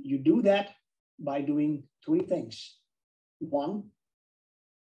 And you do that by doing three things. One,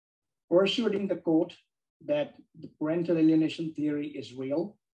 persuading the court that the parental alienation theory is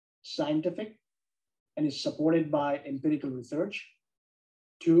real, scientific, and is supported by empirical research.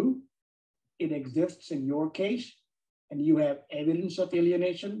 Two, it exists in your case, and you have evidence of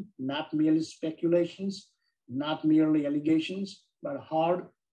alienation, not merely speculations, not merely allegations, but hard,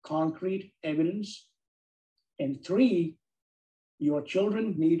 concrete evidence. And three, your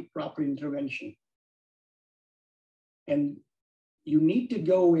children need proper intervention. And you need to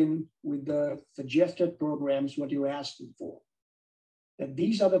go in with the suggested programs, what you're asking for. That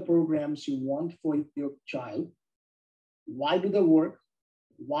these are the programs you want for your child. Why do they work?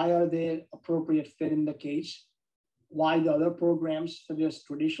 Why are they appropriate fit in the case? Why the other programs, such as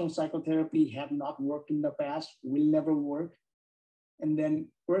traditional psychotherapy, have not worked in the past, will never work, and then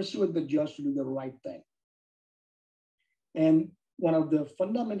persuade the judge to do the right thing. And one of the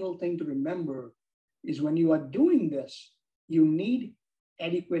fundamental things to remember is when you are doing this, you need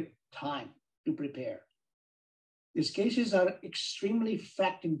adequate time to prepare. These cases are extremely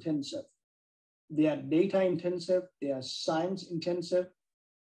fact intensive. They are data intensive, they are science intensive,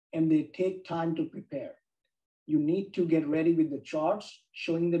 and they take time to prepare. You need to get ready with the charts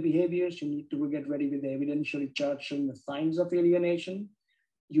showing the behaviors. You need to get ready with the evidentiary charts showing the signs of alienation.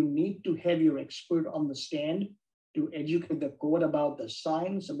 You need to have your expert on the stand to educate the court about the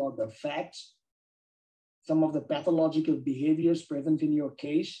science, about the facts, some of the pathological behaviors present in your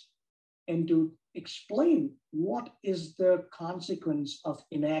case, and to explain what is the consequence of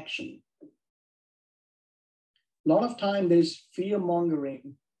inaction. A lot of time there's fear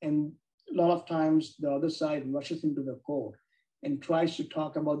mongering, and a lot of times the other side rushes into the court and tries to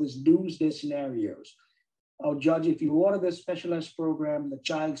talk about these doomsday scenarios. Oh, judge, if you order this specialized program, the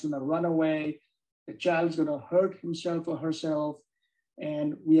child's gonna run away, the child's gonna hurt himself or herself,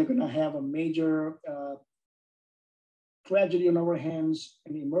 and we are gonna have a major tragedy on our hands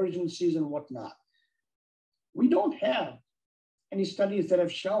and emergencies and whatnot. We don't have any studies that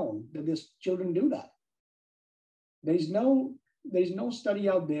have shown that these children do that. There's no study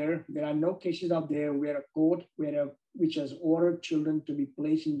out there. There are no cases out there where a court which has ordered children to be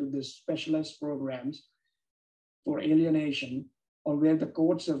placed into these specialized programs for alienation, or where the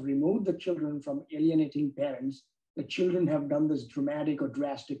courts have removed the children from alienating parents. The children have done this dramatic or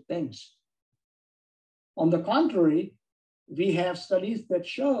drastic things. On the contrary, we have studies that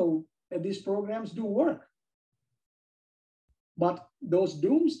show that these programs do work. But those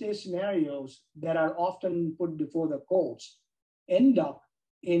doomsday scenarios that are often put before the courts end up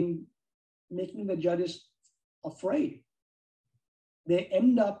in making the judges afraid. They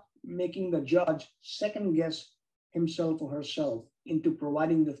end up making the judge second guess himself or herself into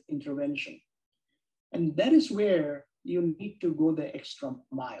providing this intervention. And that is where you need to go the extra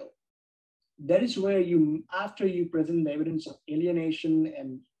mile. That is where you, after you present the evidence of alienation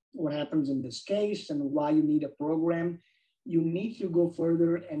and what happens in this case and why you need a program, you need to go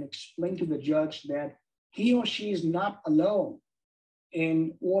further and explain to the judge that he or she is not alone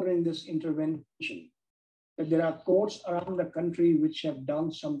in ordering this intervention, that there are courts around the country which have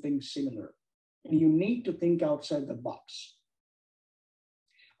done something similar. And you need to think outside the box.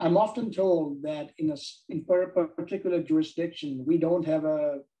 I'm often told that in a particular jurisdiction, we don't have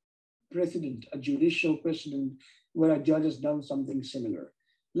a precedent, a judicial precedent, where a judge has done something similar.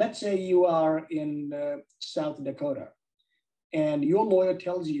 Let's say you are in South Dakota, and your lawyer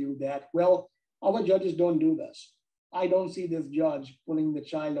tells you that, well, our judges don't do this. I don't see this judge pulling the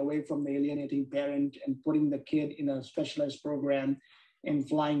child away from the alienating parent and putting the kid in a specialized program and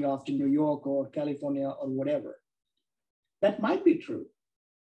flying off to New York or California or whatever. That might be true.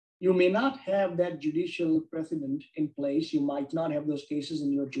 You may not have that judicial precedent in place. You might not have those cases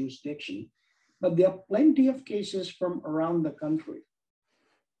in your jurisdiction, but there are plenty of cases from around the country.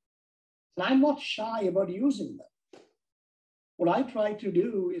 And I'm not shy about using them. What I try to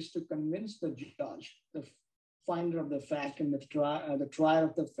do is to convince the judge, the finder of the fact and the trier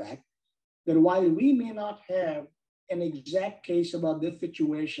of the fact, that while we may not have an exact case about this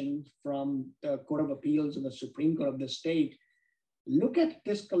situation from the Court of Appeals or the Supreme Court of the state, look at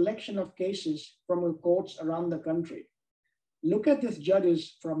this collection of cases from the courts around the country. Look at these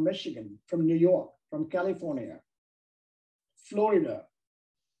judges from Michigan, from New York, from California, Florida,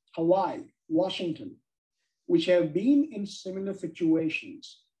 Hawaii, Washington, which have been in similar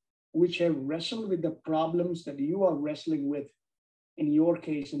situations, which have wrestled with the problems that you are wrestling with in your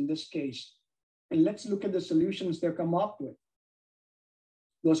case, in this case, and let's look at the solutions they come up with.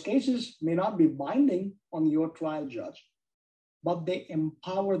 Those cases may not be binding on your trial judge, but they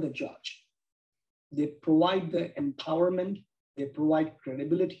empower the judge. They provide the empowerment, they provide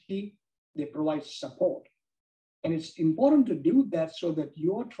credibility, they provide support. And it's important to do that so that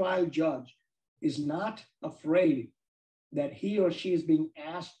your trial judge is not afraid that he or she is being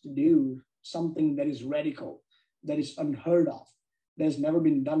asked to do something that is radical, that is unheard of, that has never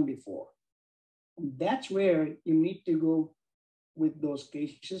been done before. And that's where you need to go with those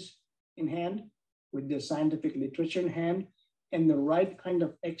cases in hand, with the scientific literature in hand, and the right kind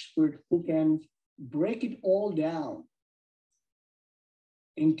of expert who can break it all down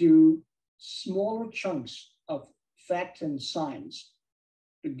into smaller chunks of facts and science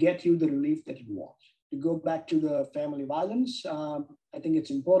to get you the relief that you want. To go back to the family violence, I think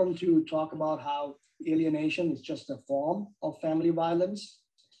it's important to talk about how alienation is just a form of family violence.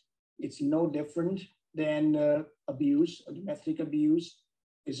 It's no different than abuse, domestic abuse,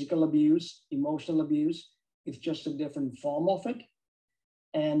 physical abuse, emotional abuse. It's just a different form of it.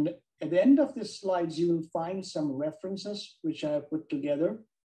 And at the end of this slides, you will find some references which I have put together,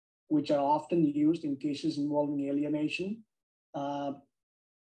 which are often used in cases involving alienation.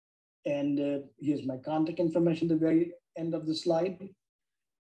 Here's my contact information at the very end of the slide.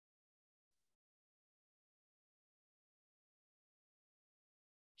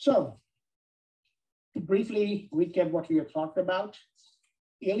 So, to briefly recap what we have talked about,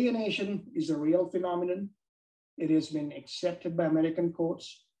 alienation is a real phenomenon. It has been accepted by American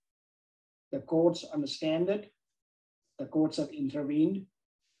courts. The courts understand it. The courts have intervened.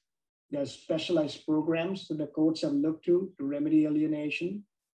 There are specialized programs that the courts have looked to remedy alienation.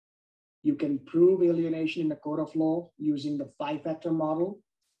 You can prove alienation in a court of law using the 5-factor model.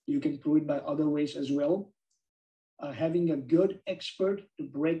 You can prove it by other ways as well. Having a good expert to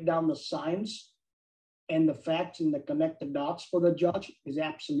break down the science and the facts and the connect the dots for the judge is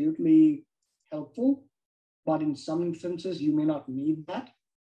absolutely helpful. But in some instances, you may not need that.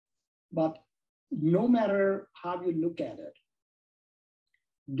 But no matter how you look at it,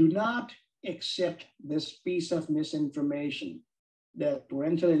 do not accept this piece of misinformation that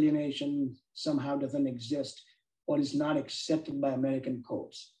parental alienation somehow doesn't exist or is not accepted by American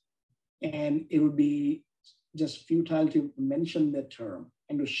courts. And it would be just futile to mention that term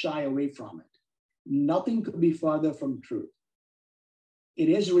and to shy away from it. Nothing could be farther from truth. It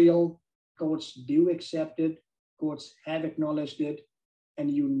is real. Courts do accept it. Courts have acknowledged it.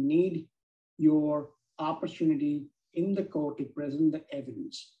 And you need your opportunity in the court to present the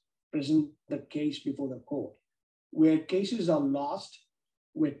evidence, present the case before the court. Where cases are lost,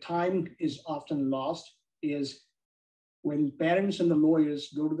 where time is often lost, is when parents and the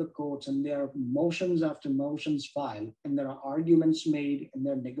lawyers go to the courts and there are motions after motions filed, and there are arguments made, and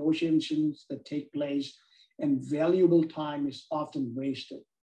there are negotiations that take place, and valuable time is often wasted.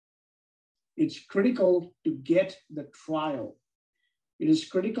 It's critical to get the trial. It is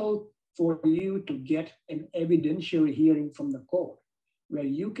critical for you to get an evidentiary hearing from the court, where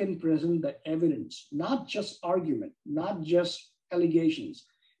you can present the evidence, not just argument, not just allegations,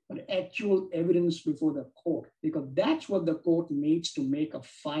 but actual evidence before the court, because that's what the court needs to make a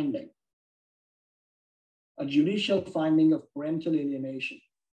finding, a judicial finding of parental alienation,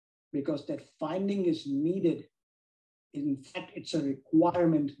 because that finding is needed. In fact, it's a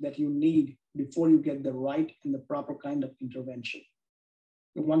requirement that you need before you get the right and the proper kind of intervention.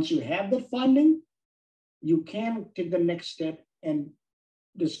 And once you have that finding, you can take the next step and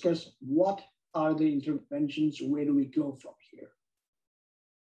discuss what are the interventions, where do we go from here.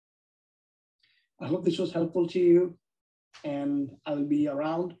 I hope this was helpful to you, and I will be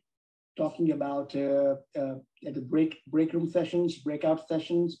around talking about at the break room sessions, breakout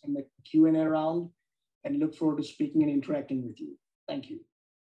sessions, and the Q&A round, and look forward to speaking and interacting with you. Thank you.